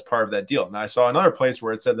that's part of that deal. Now, I saw another place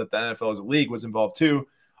where it said that the NFL as a league was involved too.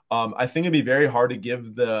 I think it'd be very hard to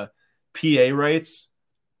give the PA rights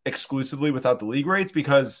exclusively without the league rights,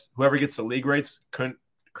 because whoever gets the league rights couldn't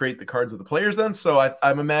create the cards of the players then. So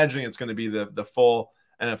I'm imagining it's going to be the full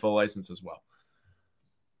NFL license as well.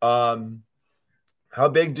 How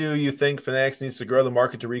big do you think Fanatics needs to grow the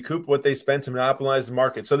market to recoup what they spent to monopolize the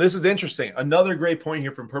market? So this is interesting. Another great point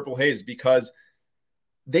here from Purple Haze, because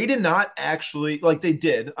they did not actually, like they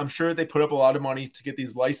did, I'm sure they put up a lot of money to get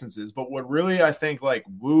these licenses, but what really I think like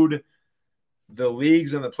wooed the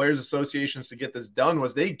leagues and the players associations to get this done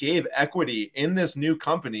was they gave equity in this new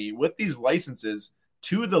company with these licenses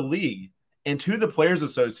to the league and to the players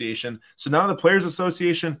association. So now the players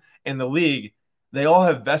association and the league, they all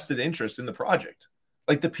have vested interest in the project.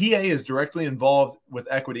 Like the PA is directly involved with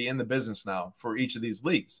equity in the business now for each of these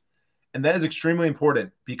leagues. And that is extremely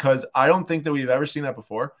important because I don't think that we've ever seen that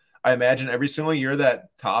before. I imagine every single year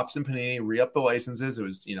that Topps and Panini re-up the licenses, it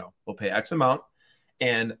was, we'll pay X amount.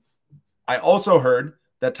 And I also heard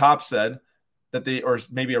that Topps said that they, or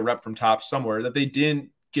maybe a rep from Topps somewhere, that they didn't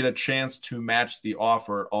get a chance to match the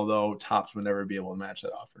offer, although Topps would never be able to match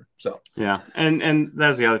that offer. So yeah, and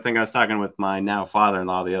that's the other thing. I was talking with my now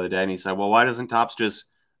father-in-law the other day, and he said, "Well, why doesn't Topps just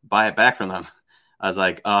buy it back from them?" I was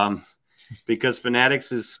like, because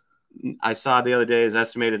Fanatics is, I saw the other day, is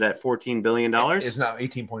estimated at $14 billion. It's now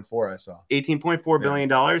 18.4. I saw $18.4 billion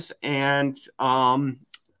dollars, and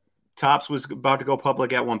Topps was about to go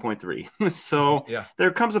public at 1.3. So yeah, there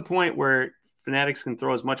comes a point where Fanatics can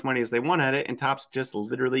throw as much money as they want at it, and Topps just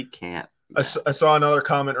literally can't. I saw another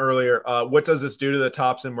comment earlier. What does this do to the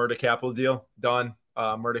Topps and Murta Capital deal? Done.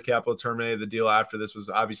 Murta Capital terminated the deal after this was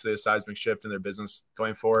obviously a seismic shift in their business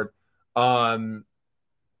going forward.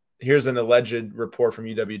 Here's an alleged report from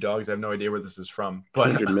UW Dogs. I have no idea where this is from, but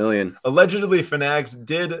 100 million. Allegedly, Fanatics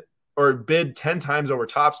did or bid 10 times over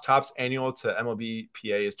Topps. Topps annual to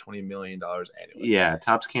MLBPA is $20 million annually. Yeah,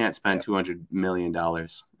 Topps can't spend $200 million.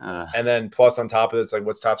 And then plus on top of it, it's like,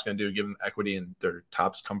 what's Topps going to do? Give them equity in their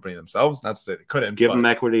Topps company themselves? Not to say they couldn't. Give them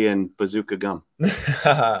equity in Bazooka Gum.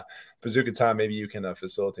 Bazooka Tom, maybe you can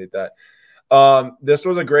facilitate that. This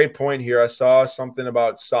was a great point here. I saw something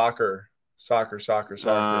about soccer. Right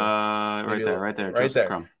there.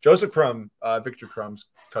 Crum. Joseph Crum, Victor Crum's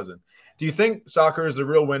cousin. Do you think soccer is the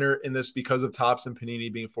real winner in this because of Topps and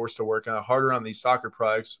Panini being forced to work harder on these soccer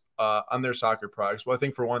products, on their soccer products? Well, I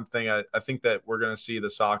think for one thing, I think that we're going to see the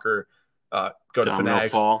soccer go to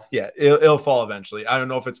Fanatics. Fall. Yeah, it'll fall eventually. I don't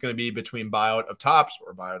know if it's going to be between buyout of Topps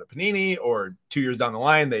or buyout of Panini, or 2 years down the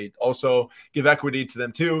line, they also give equity to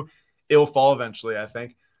them too. It'll fall eventually, I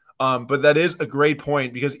think. But that is a great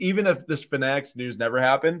point, because even if this Fanatics news never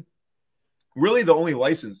happened, really the only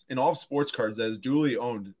license in all of sports cards that is duly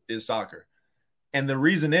owned is soccer. And the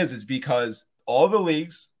reason is because all the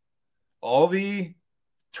leagues, all the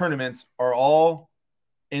tournaments are all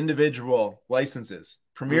individual licenses.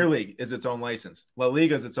 Premier League is its own license. La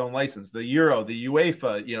Liga is its own license. The Euro, the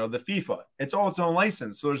UEFA, the FIFA, it's all its own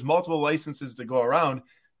license. So there's multiple licenses to go around.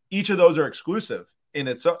 Each of those are exclusive in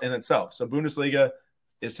itself. So Bundesliga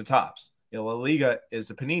is to Topps. La Liga is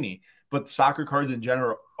to Panini. But soccer cards in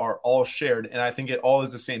general are all shared, and I think it all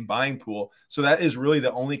is the same buying pool. So that is really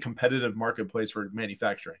the only competitive marketplace for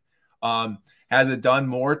manufacturing. Has it done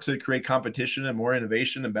more to create competition and more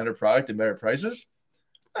innovation and better product and better prices?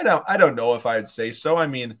 I don't know if I'd say so. I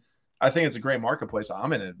mean, I think it's a great marketplace.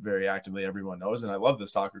 I'm in it very actively, everyone knows, and I love the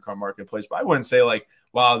soccer card marketplace. But I wouldn't say like,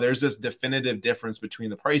 wow, there's this definitive difference between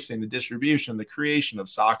the pricing, the distribution, the creation of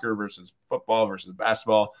soccer versus football versus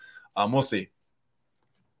basketball. We'll see.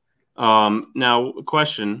 Now,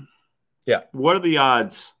 question. Yeah. What are the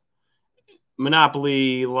odds,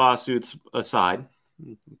 Monopoly lawsuits aside?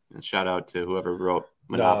 Shout out to whoever wrote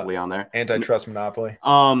Monopoly on there. Antitrust Monopoly.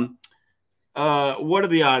 What are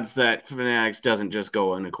the odds that Fanatics doesn't just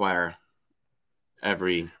go and acquire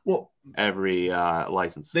every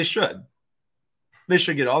license? They should. They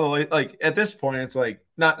should get all the like at this point. It's like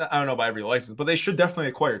I don't know about every license, but they should definitely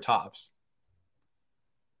acquire Topps.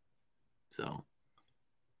 So.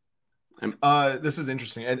 This is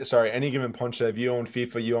interesting. Sorry, Any Given Punch. If you own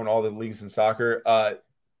FIFA, you own all the leagues in soccer.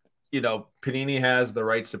 Panini has the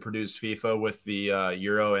rights to produce FIFA with the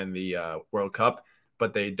Euro and the World Cup,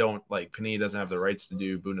 but they don't Panini doesn't have the rights to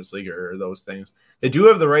do Bundesliga or those things. They do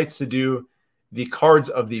have the rights to do the cards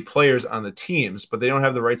of the players on the teams, but they don't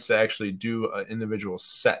have the rights to actually do an individual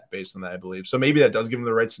set based on that, I believe. So maybe that does give them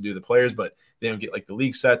the rights to do the players, but they don't get the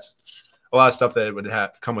league sets. A lot of stuff that would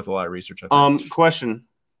come with a lot of research. I think. Question.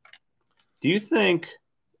 Do you think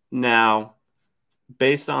now,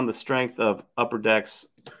 based on the strength of Upper Deck's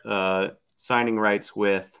signing rights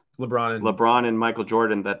with LeBron and Michael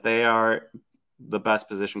Jordan, that they are the best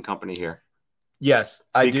positioned company here? Yes,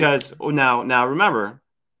 I do. Because now remember,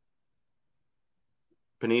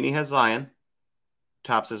 Panini has Zion,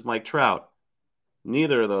 Topps has Mike Trout.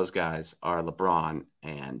 Neither of those guys are LeBron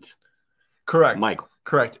and Michael.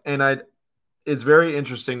 Correct. And it's very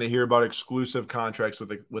interesting to hear about exclusive contracts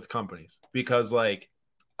with companies, because I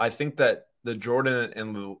think that the Jordan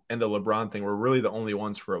and the LeBron thing were really the only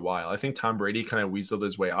ones for a while. I think Tom Brady kind of weaseled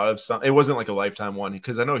his way out of some. It wasn't like a lifetime one,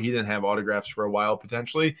 because I know he didn't have autographs for a while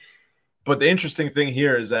potentially. But the interesting thing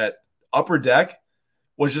here is that Upper Deck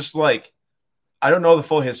was just I don't know the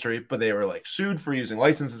full history, but they were sued for using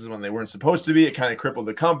licenses when they weren't supposed to be. It kind of crippled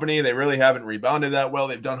the company. They really haven't rebounded that well.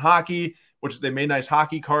 They've done hockey, which they made nice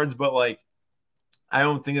hockey cards, but I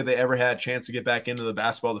don't think that they ever had a chance to get back into the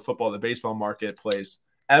basketball, the football, the baseball marketplace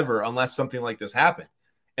ever, unless something like this happened.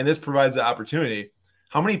 And this provides the opportunity.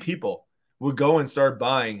 How many people would go and start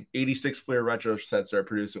buying 86 Fleer retro sets that are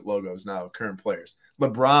produced with logos now, current players?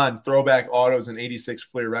 LeBron throwback autos and 86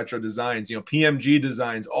 Fleer retro designs, PMG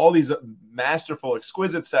designs, all these masterful,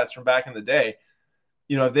 exquisite sets from back in the day.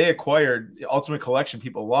 If they acquired the Ultimate Collection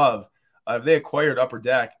people love, if they acquired Upper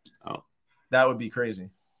Deck, that would be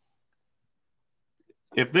crazy.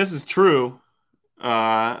 If this is true,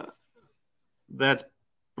 that's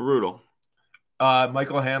brutal.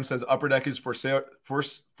 Michael Ham says Upper Deck is for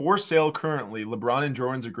sale currently. LeBron and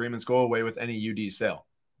Jordan's agreements go away with any UD sale.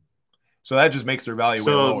 So that just makes their value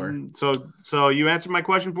way lower. So you answered my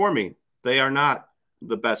question for me. They are not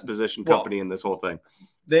the best positioned company in this whole thing.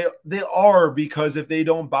 They are, because if they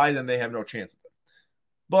don't buy them, they have no chance.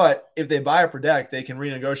 But if they buy Upper Deck, they can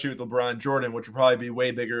renegotiate with LeBron Jordan, which would probably be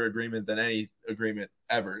way bigger agreement than any agreement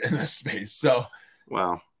ever in this space. So,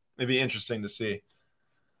 wow, it'd be interesting to see.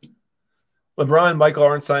 LeBron and Michael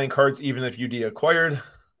aren't signing cards even if UD acquired.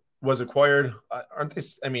 was acquired. Aren't they?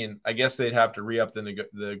 I mean, I guess they'd have to re-up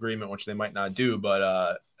the agreement, which they might not do. But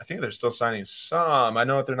I think they're still signing some. I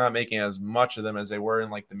know that they're not making as much of them as they were in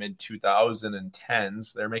like the mid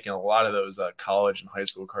 2010s. They're making a lot of those college and high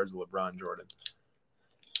school cards of LeBron Jordan.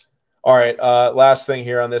 All right. Last thing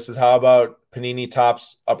here on this is how about Panini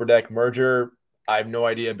Topps Upper Deck merger? I have no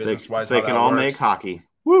idea business-wise they how can that all works. make hockey.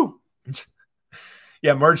 Woo!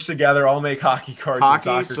 Yeah, merge together, all make hockey cards, hockey,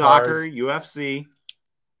 and soccer, cards. UFC,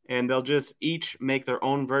 and they'll just each make their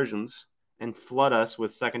own versions and flood us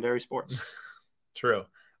with secondary sports. True.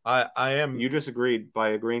 I am. You just agreed. By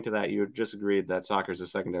agreeing to that, you just agreed that soccer is a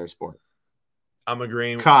secondary sport. I'm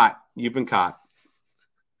agreeing. Caught. You've been caught.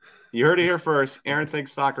 You heard it here first. Aaron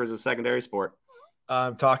thinks soccer is a secondary sport.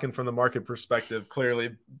 I'm talking from the market perspective.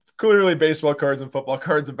 Clearly, baseball cards and football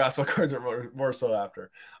cards and basketball cards are more so after.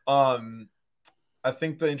 I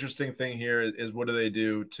think the interesting thing here is what do they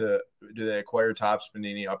do they acquire Topps,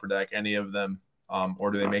 Panini, Upper Deck, any of them,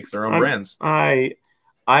 or do they make their own brands?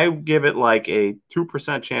 I give it like a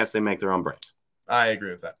 2% chance they make their own brands. I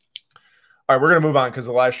agree with that. All right, we're going to move on because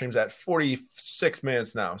the live stream's at 46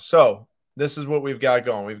 minutes now. So this is what we've got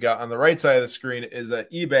going. We've got on the right side of the screen is that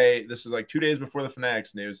eBay, this is like 2 days before the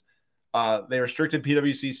Fanatics news, they restricted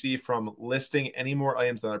PWCC from listing any more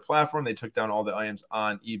items on their platform. They took down all the items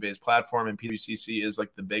on eBay's platform, and PWCC is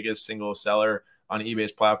like the biggest single seller on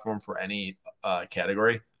eBay's platform for any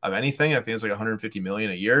category of anything. I think it's like 150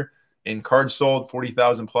 million a year in cards sold,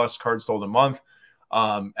 40,000 plus cards sold a month.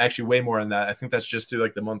 Actually, way more than that. I think that's just through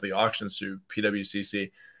like the monthly auctions through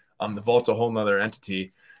PWCC. The Vault's a whole nother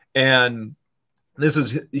entity, and this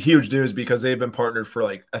is huge news because they've been partnered for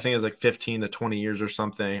like, I think it's like 15 to 20 years or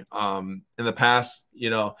something. In the past,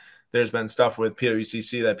 there's been stuff with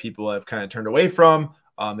PWCC that people have kind of turned away from.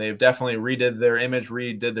 They've definitely redid their image,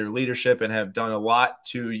 redid their leadership, and have done a lot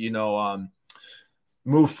to,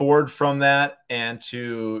 move forward from that and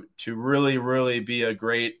to really, really be a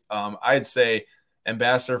great, I'd say,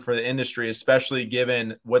 ambassador for the industry, especially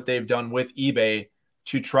given what they've done with eBay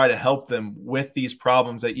to try to help them with these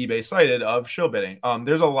problems that eBay cited of shill bidding.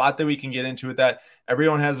 There's a lot that we can get into with that.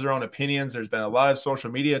 Everyone has their own opinions. There's been a lot of social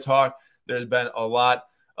media talk. There's been a lot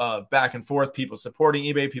of back and forth, people supporting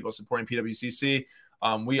eBay, people supporting PWCC.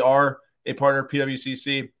 We are a partner of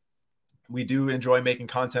PWCC. We do enjoy making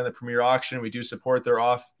content at the Premier Auction. We do support their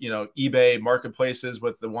eBay marketplaces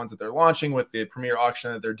with the ones that they're launching, with the Premier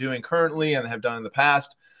Auction that they're doing currently and have done in the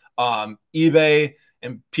past. eBay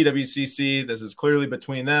and PWCC, this is clearly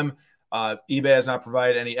between them. eBay has not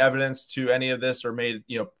provided any evidence to any of this or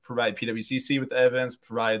provide PWCC with the evidence,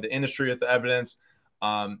 provide the industry with the evidence.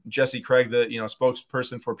 Jesse Craig, the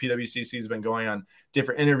spokesperson for PWCC, has been going on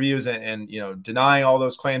different interviews and denying all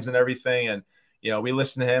those claims and everything. And we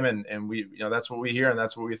listen to him and we that's what we hear and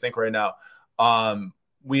that's what we think right now.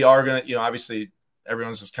 We are going to obviously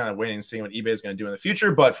everyone's just kind of waiting and seeing what eBay is going to do in the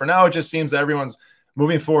future. But for now, it just seems that everyone's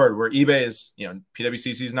moving forward where eBay is,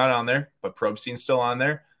 PWCC is not on there, but Probstein's still on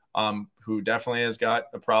there, who definitely has got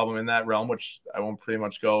a problem in that realm, which I won't pretty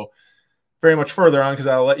much go very much further on because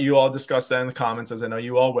I'll let you all discuss that in the comments, as I know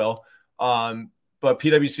you all will. But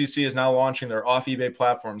PWCC is now launching their off eBay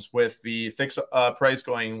platforms with the fixed price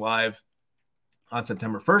going live on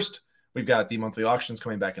September 1st. We've got the monthly auctions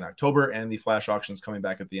coming back in October and the flash auctions coming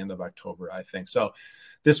back at the end of October, I think. So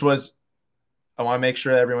this was, I want to make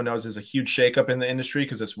sure that everyone knows, there's a huge shakeup in the industry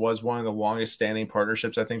because this was one of the longest standing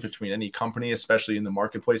partnerships, I think, between any company, especially in the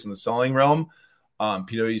marketplace and the selling realm.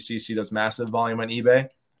 PWCC does massive volume on eBay.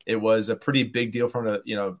 It was a pretty big deal for them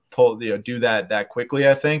to do that quickly,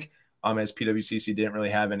 I think, as PWCC didn't really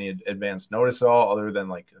have any advanced notice at all, other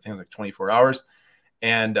than I think it was like 24 hours.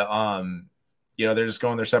 And, they're just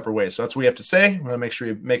going their separate ways. So that's what we have to say. We're going to make sure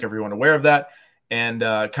we make everyone aware of that and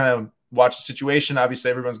kind of watch the situation. Obviously,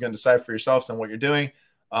 everyone's going to decide for yourselves on what you're doing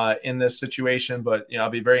in this situation. But, I'll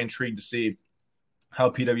be very intrigued to see how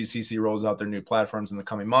PWCC rolls out their new platforms in the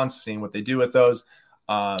coming months, seeing what they do with those.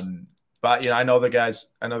 But, I know the guys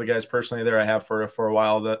personally there. I have for a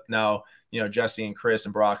while now, Jesse and Chris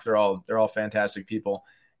and Brock, they're all fantastic people.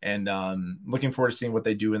 And looking forward to seeing what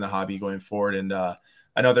they do in the hobby going forward. And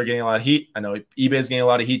I know they're getting a lot of heat. I know eBay is getting a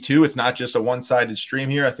lot of heat too. It's not just a one-sided stream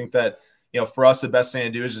here. I think that, for us, the best thing to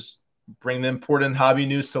do is just bring the important hobby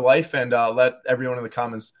news to life and let everyone in the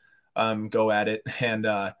comments go at it and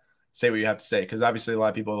say what you have to say. Because obviously a lot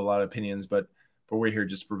of people have a lot of opinions, but we're here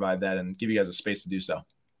just to provide that and give you guys a space to do so.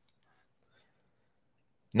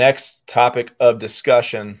 Next topic of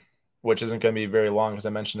discussion, which isn't going to be very long, as I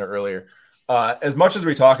mentioned it earlier. As much as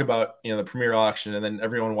we talk about, the Premier Auction and then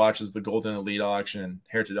everyone watches the Golden Elite Auction and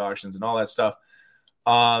Heritage Auctions and all that stuff,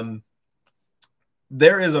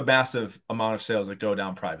 there is a massive amount of sales that go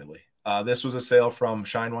down privately. This was a sale from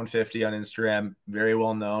Shine 150 on Instagram, very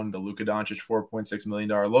well known. The Luka Doncic $4.6 million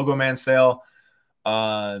logo man sale.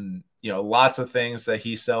 Lots of things that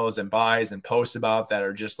he sells and buys and posts about that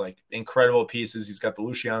are just like incredible pieces. He's got the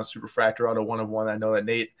Luciano Superfractor Auto 1 of 1. I know that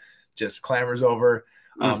Nate just clamors over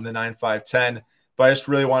the 9.510. But I just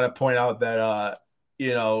really want to point out that,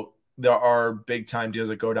 there are big time deals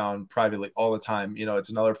that go down privately all the time. It's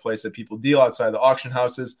another place that people deal outside the auction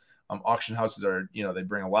houses. Auction houses are, they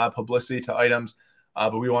bring a lot of publicity to items.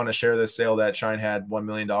 But we want to share this sale that Shine had $1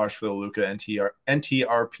 million for the Luka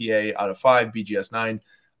NTRPA out of 5 BGS 9.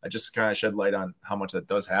 I just kind of shed light on how much that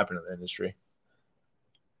does happen in the industry.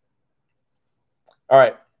 All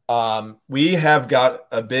right. We have got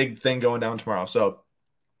a big thing going down tomorrow. So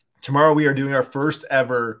tomorrow we are doing our first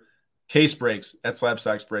ever case breaks at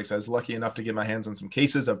Slabstocks Breaks. I was lucky enough to get my hands on some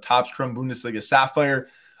cases of Topps Chrome Bundesliga Sapphire.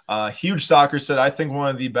 Huge soccer set. I think one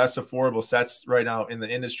of the best affordable sets right now in the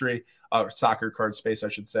industry. Soccer card space, I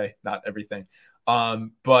should say, not everything.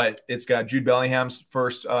 But it's got Jude Bellingham's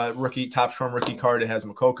first rookie, Topps Chrome rookie card. It has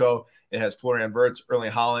Moukoko. It has Florian Wirtz,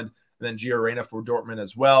 Erling Haaland, and then Gio Reyna for Dortmund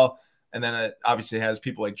as well. And then it obviously has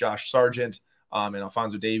people like Josh Sargent and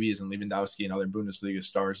Alphonso Davies and Lewandowski and other Bundesliga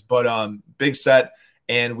stars. But big set.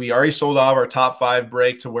 And we already sold out of our top 5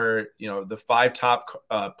 break to where, the 5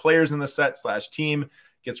 top players in the set / team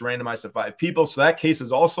gets randomized to 5 people. So that case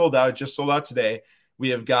is all sold out. It just sold out today. We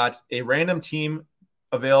have got a random team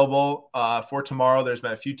available for tomorrow. There's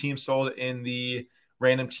been a few teams sold in the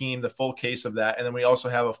random team, the full case of that. And then we also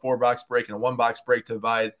have a 4-box break and a 1-box break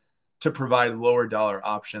to provide lower dollar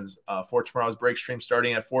options for tomorrow's break stream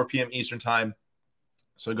starting at 4 p.m. Eastern time.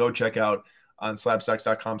 So go check out on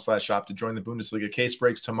slabstocks.com/shop to join the Bundesliga case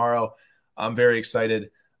breaks tomorrow. I'm very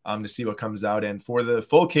excited to see what comes out. And for the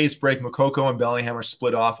full case break, Moukoko and Bellingham are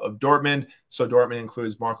split off of Dortmund. So Dortmund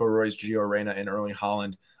includes Marco Reus, Gio Reyna, and Erling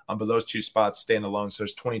Haaland. But those 2 spots stand alone. So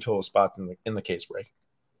there's 20 total spots in the case break.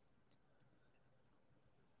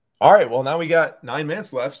 All right. Well, now we got 9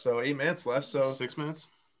 minutes left. So 8 minutes left. So 6 minutes.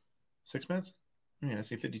 6 minutes? Yeah, I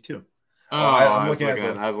see 52. I was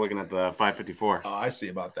looking at the 554. Oh, I see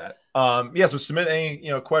about that. So submit any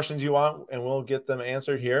questions you want, and we'll get them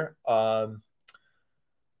answered here.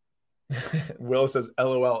 Will says,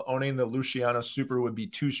 "LOL, owning the Luciano Super would be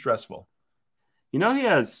too stressful." He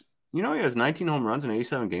has 19 home runs in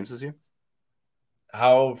 87 games this year.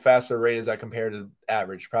 How fast a rate is that compared to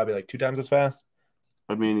average? Probably like 2 times as fast.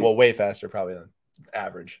 I mean, way faster probably than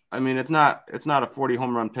average. I mean, it's not a 40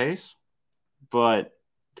 home run pace, but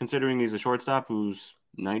considering he's a shortstop who's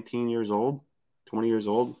 19 years old, 20 years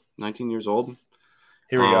old, 19 years old.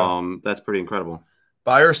 Here we go. That's pretty incredible.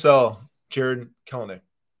 Buy or sell Jared Kelenic.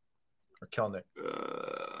 Or Kelenic.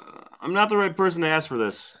 I'm not the right person to ask for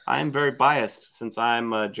this. I am very biased since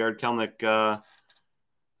I'm a Jared Kelenic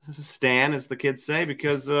stan, as the kids say,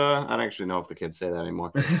 because I don't actually know if the kids say that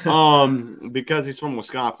anymore. Because he's from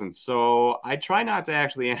Wisconsin. So I try not to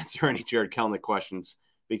actually answer any Jared Kelenic questions,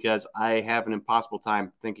 because I have an impossible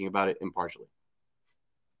time thinking about it impartially.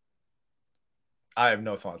 I have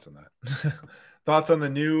no thoughts on that. Thoughts on the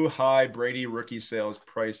new high Brady rookie sales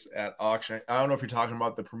price at auction? I don't know if you're talking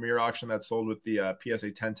about the premier auction that sold with the PSA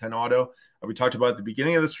 1010 auto. We talked about at the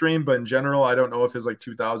beginning of the stream, but in general, I don't know if his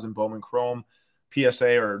 2000 Bowman Chrome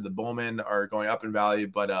PSA or the Bowman are going up in value,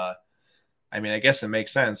 but I mean, I guess it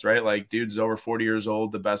makes sense, right? Dude's over 40 years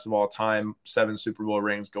old, the best of all time, 7 Super Bowl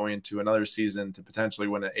rings, going into another season to potentially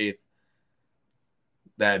win an 8th.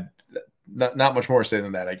 That not much more to say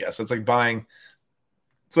than that, I guess. It's like buying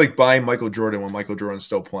Michael Jordan when Michael Jordan's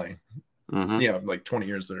still playing. Mm-hmm. 20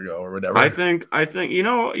 years ago or whatever. I think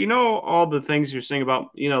all the things you're seeing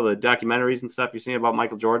about the documentaries and stuff you're seeing about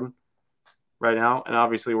Michael Jordan right now, and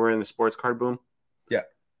obviously we're in the sports card boom. Yeah.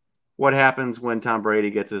 What happens when Tom Brady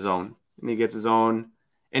gets his own? And he gets his own,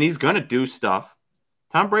 and he's going to do stuff.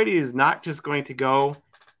 Tom Brady is not just going to go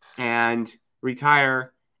and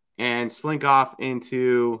retire and slink off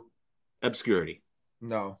into obscurity.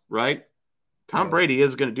 No. Right? Tom Brady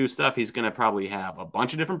is going to do stuff. He's going to probably have a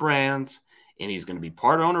bunch of different brands, and he's going to be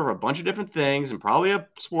part owner of a bunch of different things, and probably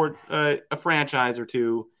a franchise or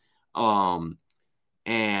 2.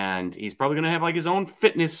 And he's probably going to have his own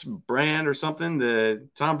fitness brand or something, the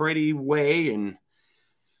Tom Brady way, and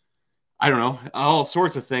I don't know, all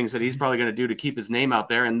sorts of things that he's probably going to do to keep his name out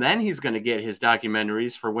there. And then he's going to get his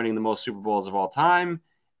documentaries for winning the most Super Bowls of all time.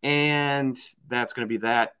 And that's going to be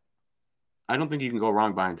that. I don't think you can go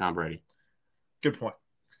wrong buying Tom Brady. Good point.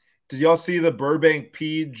 Did y'all see the Burbank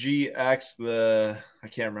PGX, I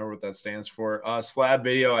can't remember what that stands for, slab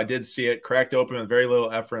video? I did see it, cracked open with very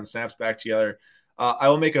little effort and snaps back together. I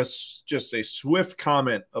will make just a swift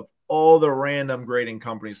comment of all the random grading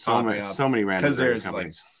companies popping up. So many random grading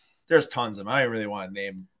companies. There's tons of them. I don't really want to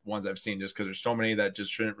name ones I've seen just because there's so many that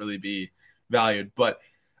just shouldn't really be valued. But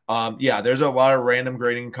there's a lot of random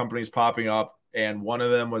grading companies popping up. And one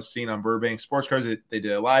of them was seen on Burbank Sports Cards. They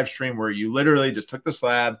did a live stream where you literally just took the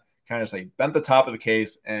slab, kind of just like bent the top of the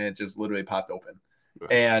case, and it just literally popped open.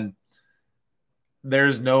 Right. And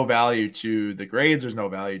there's no value to the grades. There's no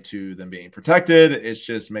value to them being protected. It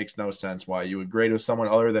just makes no sense why you would grade with someone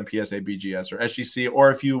other than PSA, BGS, or SGC, or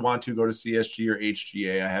if you want to go to CSG or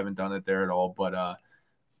HGA. I haven't done it there at all, but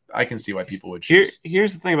I can see why people would choose.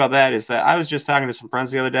 Here's the thing about that is that I was just talking to some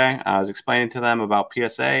friends the other day. I was explaining to them about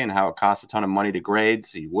PSA and how it costs a ton of money to grade,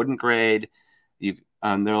 so you wouldn't grade.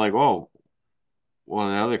 And they're like, "Oh, well,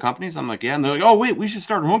 the other companies?" I'm like, "Yeah." And they're like, "Oh, wait, we should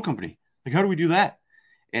start our own company. Like, how do we do that?"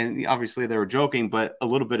 And obviously they were joking, but a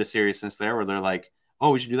little bit of seriousness there where they're like, "Oh,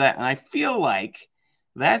 we should do that." And I feel like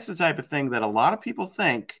that's the type of thing that a lot of people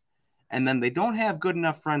think, and then they don't have good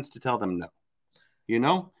enough friends to tell them no, you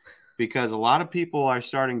know? Because a lot of people are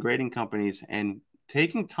starting grading companies and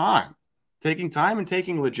taking time and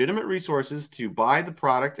taking legitimate resources to buy the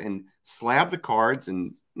product and slab the cards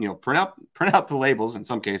and, print out the labels in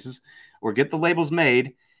some cases, or get the labels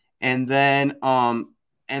made, and then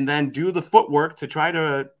do the footwork to try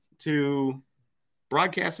to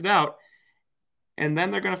broadcast it out. And then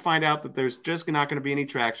they're going to find out that there's just not going to be any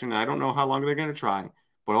traction. I don't know how long they're going to try,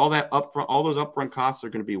 but all those upfront costs are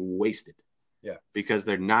going to be wasted. Yeah, because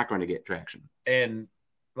they're not going to get traction. And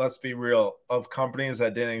let's be real, of companies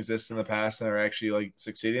that didn't exist in the past and are actually like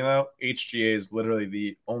succeeding now, HGA is literally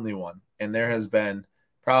the only one. And there has been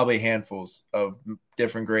probably handfuls of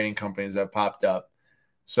different grading companies that popped up.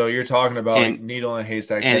 So you're talking about needle and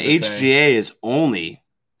haystack. And HGA is only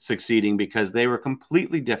succeeding because they were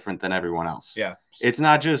completely different than everyone else. Yeah. It's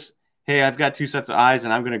not just, hey, I've got two sets of eyes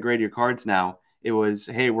and I'm going to grade your cards now. It was,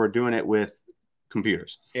 hey, we're doing it with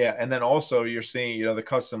computers. Yeah, and then also you're seeing, the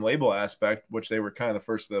custom label aspect, which they were kind of the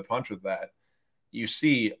first to the punch with that. You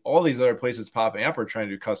see all these other places popping up are trying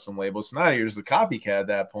to do custom labels. So now you're just a copycat at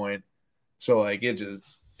that point. So like it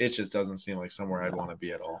just doesn't seem like somewhere I'd want to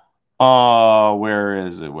be at all. Where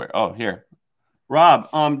is it? Here.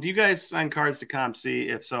 Rob, do you guys send cards to COMC?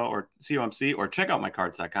 If so, or COMC, or check out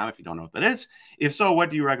mycards.com if you don't know what that is. If so, what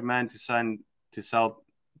do you recommend to send to sell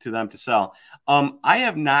to them to sell? I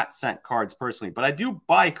have not sent cards personally, but I do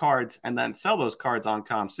buy cards and then sell those cards on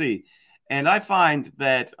COMC. And I find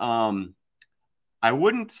that I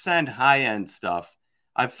wouldn't send high-end stuff.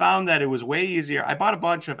 I found that it was way easier. I bought a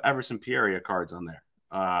bunch of Everson Peoria cards on there.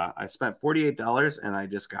 I spent $48 and I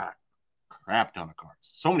just got a crap ton of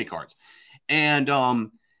cards. So many cards. And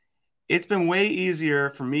it's been way easier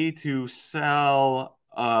for me to sell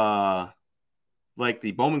like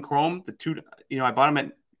the Bowman Chrome, I bought them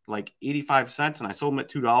at like 85 cents and I sold them at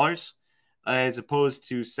 $2 as opposed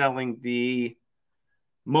to selling the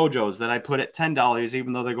Mojos that I put at $10,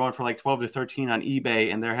 even though they're going for like 12 to 13 on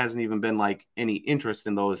eBay. And there hasn't even been like any interest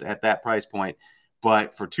in those at that price point.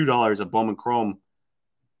 But for $2, a Bowman Chrome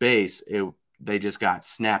base, they just got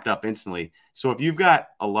snapped up instantly. So if you've got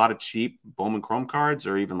a lot of cheap Bowman Chrome cards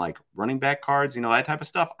or even like running back cards, that type of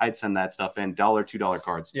stuff, I'd send that stuff in, $2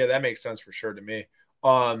 cards. Yeah, that makes sense for sure to me.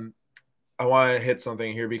 I want to hit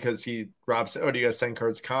something here because Rob said, "Oh, do you guys send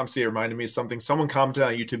cards to COMC?" It reminded me of something. Someone commented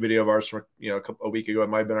on a YouTube video of ours from a week ago. It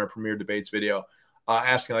might have been our Premier Debates video,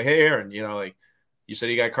 asking like, "Hey, Aaron, like you said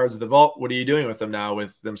you got cards at the vault. What are you doing with them now?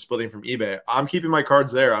 With them splitting from eBay?" I'm keeping my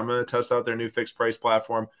cards there. I'm going to test out their new fixed price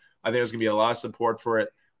platform. I think there's going to be a lot of support for it.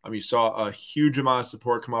 You saw a huge amount of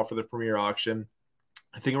support come out for the Premier auction.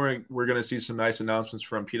 I think we're going to see some nice announcements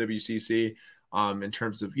from PWCC in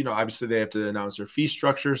terms of obviously they have to announce their fee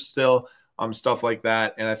structure still. Stuff like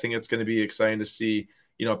that. And I think it's going to be exciting to see,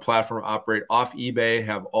 a platform operate off eBay,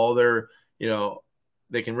 have all their,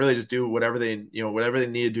 they can really just do whatever they need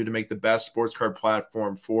to do to make the best sports card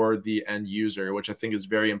platform for the end user, which I think is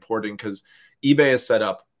very important because eBay is set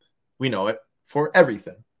up, we know it, for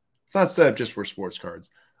everything. It's not set up just for sports cards.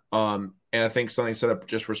 And I think something set up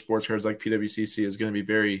just for sports cards like PWCC is going to be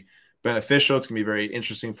very beneficial. It's going to be very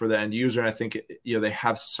interesting for the end user. And I think, they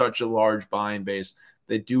have such a large buying base.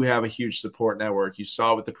 They do have a huge support network. You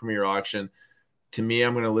saw with the Premier auction. To me,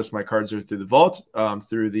 I'm going to list my cards through the vault,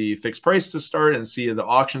 through the fixed price to start and see the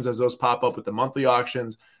auctions as those pop up with the monthly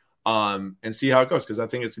auctions and see how it goes. Because I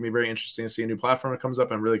think it's going to be very interesting to see a new platform that comes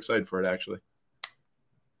up. I'm really excited for it, actually.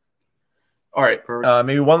 All right.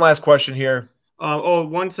 Maybe one last question here.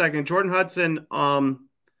 1 second. Jordan Hudson, I'm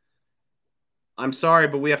sorry,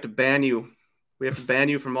 but we have to ban you. We have to ban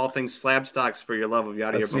you from all things slab stocks for your love of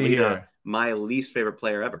Yadier. Let's see here. My least favorite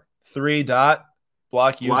player ever. 3 dot.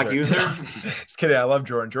 Block user. Block user? Just kidding. I love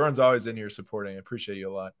Jordan. Jordan's always in here supporting. I appreciate you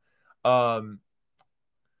a lot.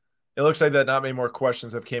 It looks like that not many more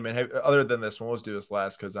questions have came in. Other than this one, let's do this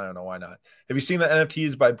last because I don't know why not. Have you seen the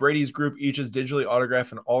NFTs by Brady's group? Each is digitally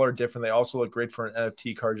autographed and all are different. They also look great for an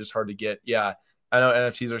NFT card, just hard to get. Yeah, I know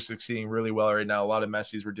NFTs are succeeding really well right now. A lot of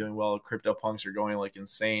Messi's were doing well. CryptoPunks are going like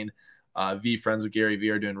insane. V friends with Gary V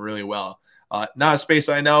are doing really well. Not a space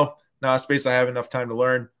I know, not a space I have enough time to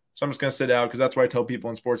learn. So I'm just going to sit out because that's why I tell people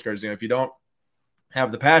in sports cards, if you don't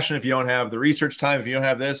have the passion, if you don't have the research time, if you don't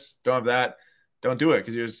have this, don't have that, don't do it,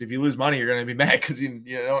 because if you lose money, you're going to be mad because you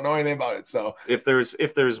don't know anything about it. So if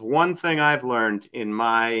there's one thing I've learned in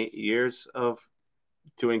my years of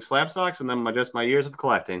doing slab stocks and then just my years of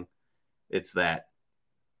collecting, it's that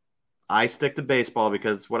I stick to baseball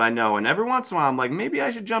because it's what I know. And every once in a while, I'm like, maybe I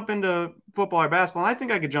should jump into football or basketball. And I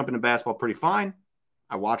think I could jump into basketball pretty fine.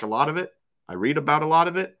 I watch a lot of it. I read about a lot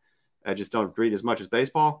of it. I just don't read as much as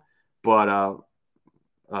baseball. But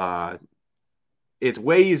it's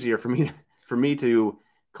way easier for me to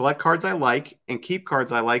collect cards I like and keep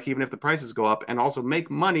cards I like, even if the prices go up, and also make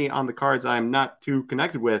money on the cards I'm not too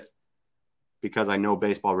connected with because I know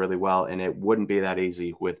baseball really well, and it wouldn't be that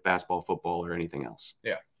easy with basketball, football, or anything else.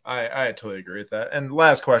 Yeah, I totally agree with that. And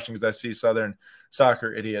last question, because I see Southern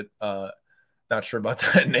Soccer Idiot, not sure about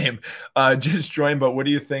that name, just joined, but what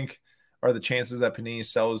do you think are the chances that Panini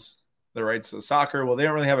sells the rights to soccer? Well, they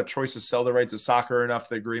don't really have a choice to sell the rights to soccer enough.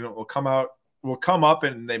 The agreement will come up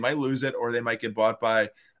and they might lose it, or they might get bought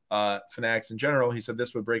by Fanatics in general. He said,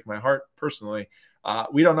 this would break my heart personally.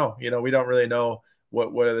 We don't know. We don't really know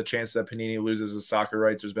what are the chances that Panini loses the soccer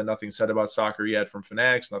rights. There's been nothing said about soccer yet from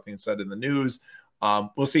Fanatics, nothing said in the news.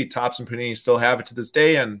 We'll see. Topps and Panini still have it to this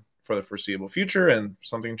day and for the foreseeable future, and if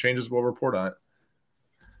something changes, we'll report on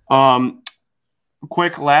it.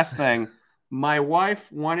 Quick last thing. My wife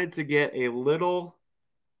wanted to get a little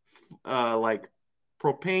like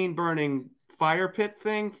propane burning fire pit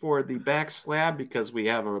thing for the back slab because we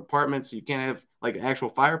have an apartment, so you can't have like an actual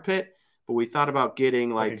fire pit. But we thought about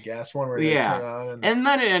getting like a gas one where you turn on and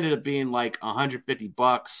then it ended up being like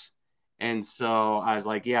 $150. And so I was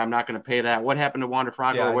like, yeah, I'm not going to pay that. What happened to Wander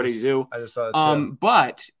Franco? Yeah, what did he do? I just saw that.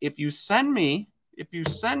 But if you send me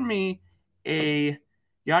a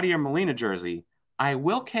Yadier Molina jersey, I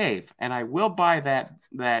will cave and I will buy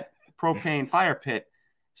that propane fire pit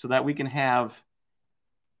so that we can have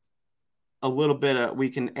a little bit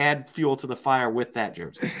we can add fuel to the fire with that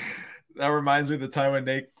jersey. That reminds me of the time when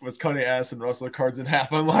Nate was cutting ass and wrestling cards in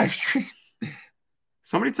half on live stream.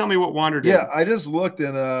 Somebody tell me what Wander did. Yeah, I just looked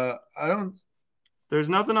and I don't. There's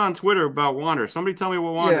nothing on Twitter about Wander. Somebody tell me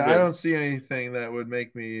what Wander did. I don't see anything that would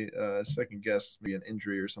make me second guess be an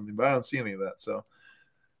injury or something, but I don't see any of that. So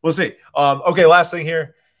we'll see. Okay, last thing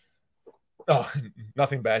here. Oh,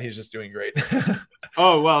 nothing bad. He's just doing great.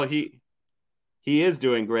 Oh, well, he is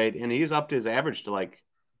doing great, and he's upped his average to like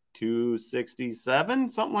 267,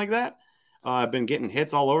 something like that. I've been getting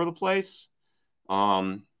hits all over the place.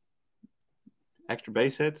 Extra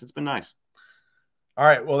base hits. It's been nice. All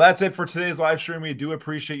right. Well, that's it for today's live stream. We do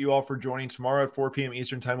appreciate you all for joining. Tomorrow at 4 p.m.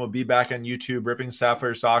 Eastern time, we'll be back on YouTube, Ripping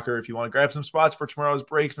Sapphire Soccer. If you want to grab some spots for tomorrow's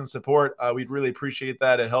breaks and support, we'd really appreciate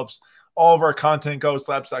that. It helps all of our content go.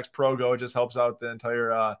 Slab Stocks Pro go. It just helps out the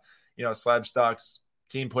entire, Slab Stocks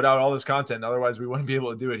team put out all this content. Otherwise, we wouldn't be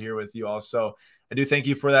able to do it here with you all. So I do thank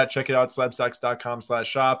you for that. Check it out,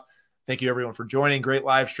 slabstocks.com/shop. Thank you, everyone, for joining. Great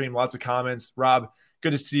live stream. Lots of comments. Rob,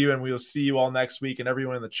 good to see you, and we will see you all next week. And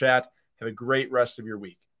everyone in the chat, have a great rest of your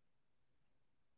week.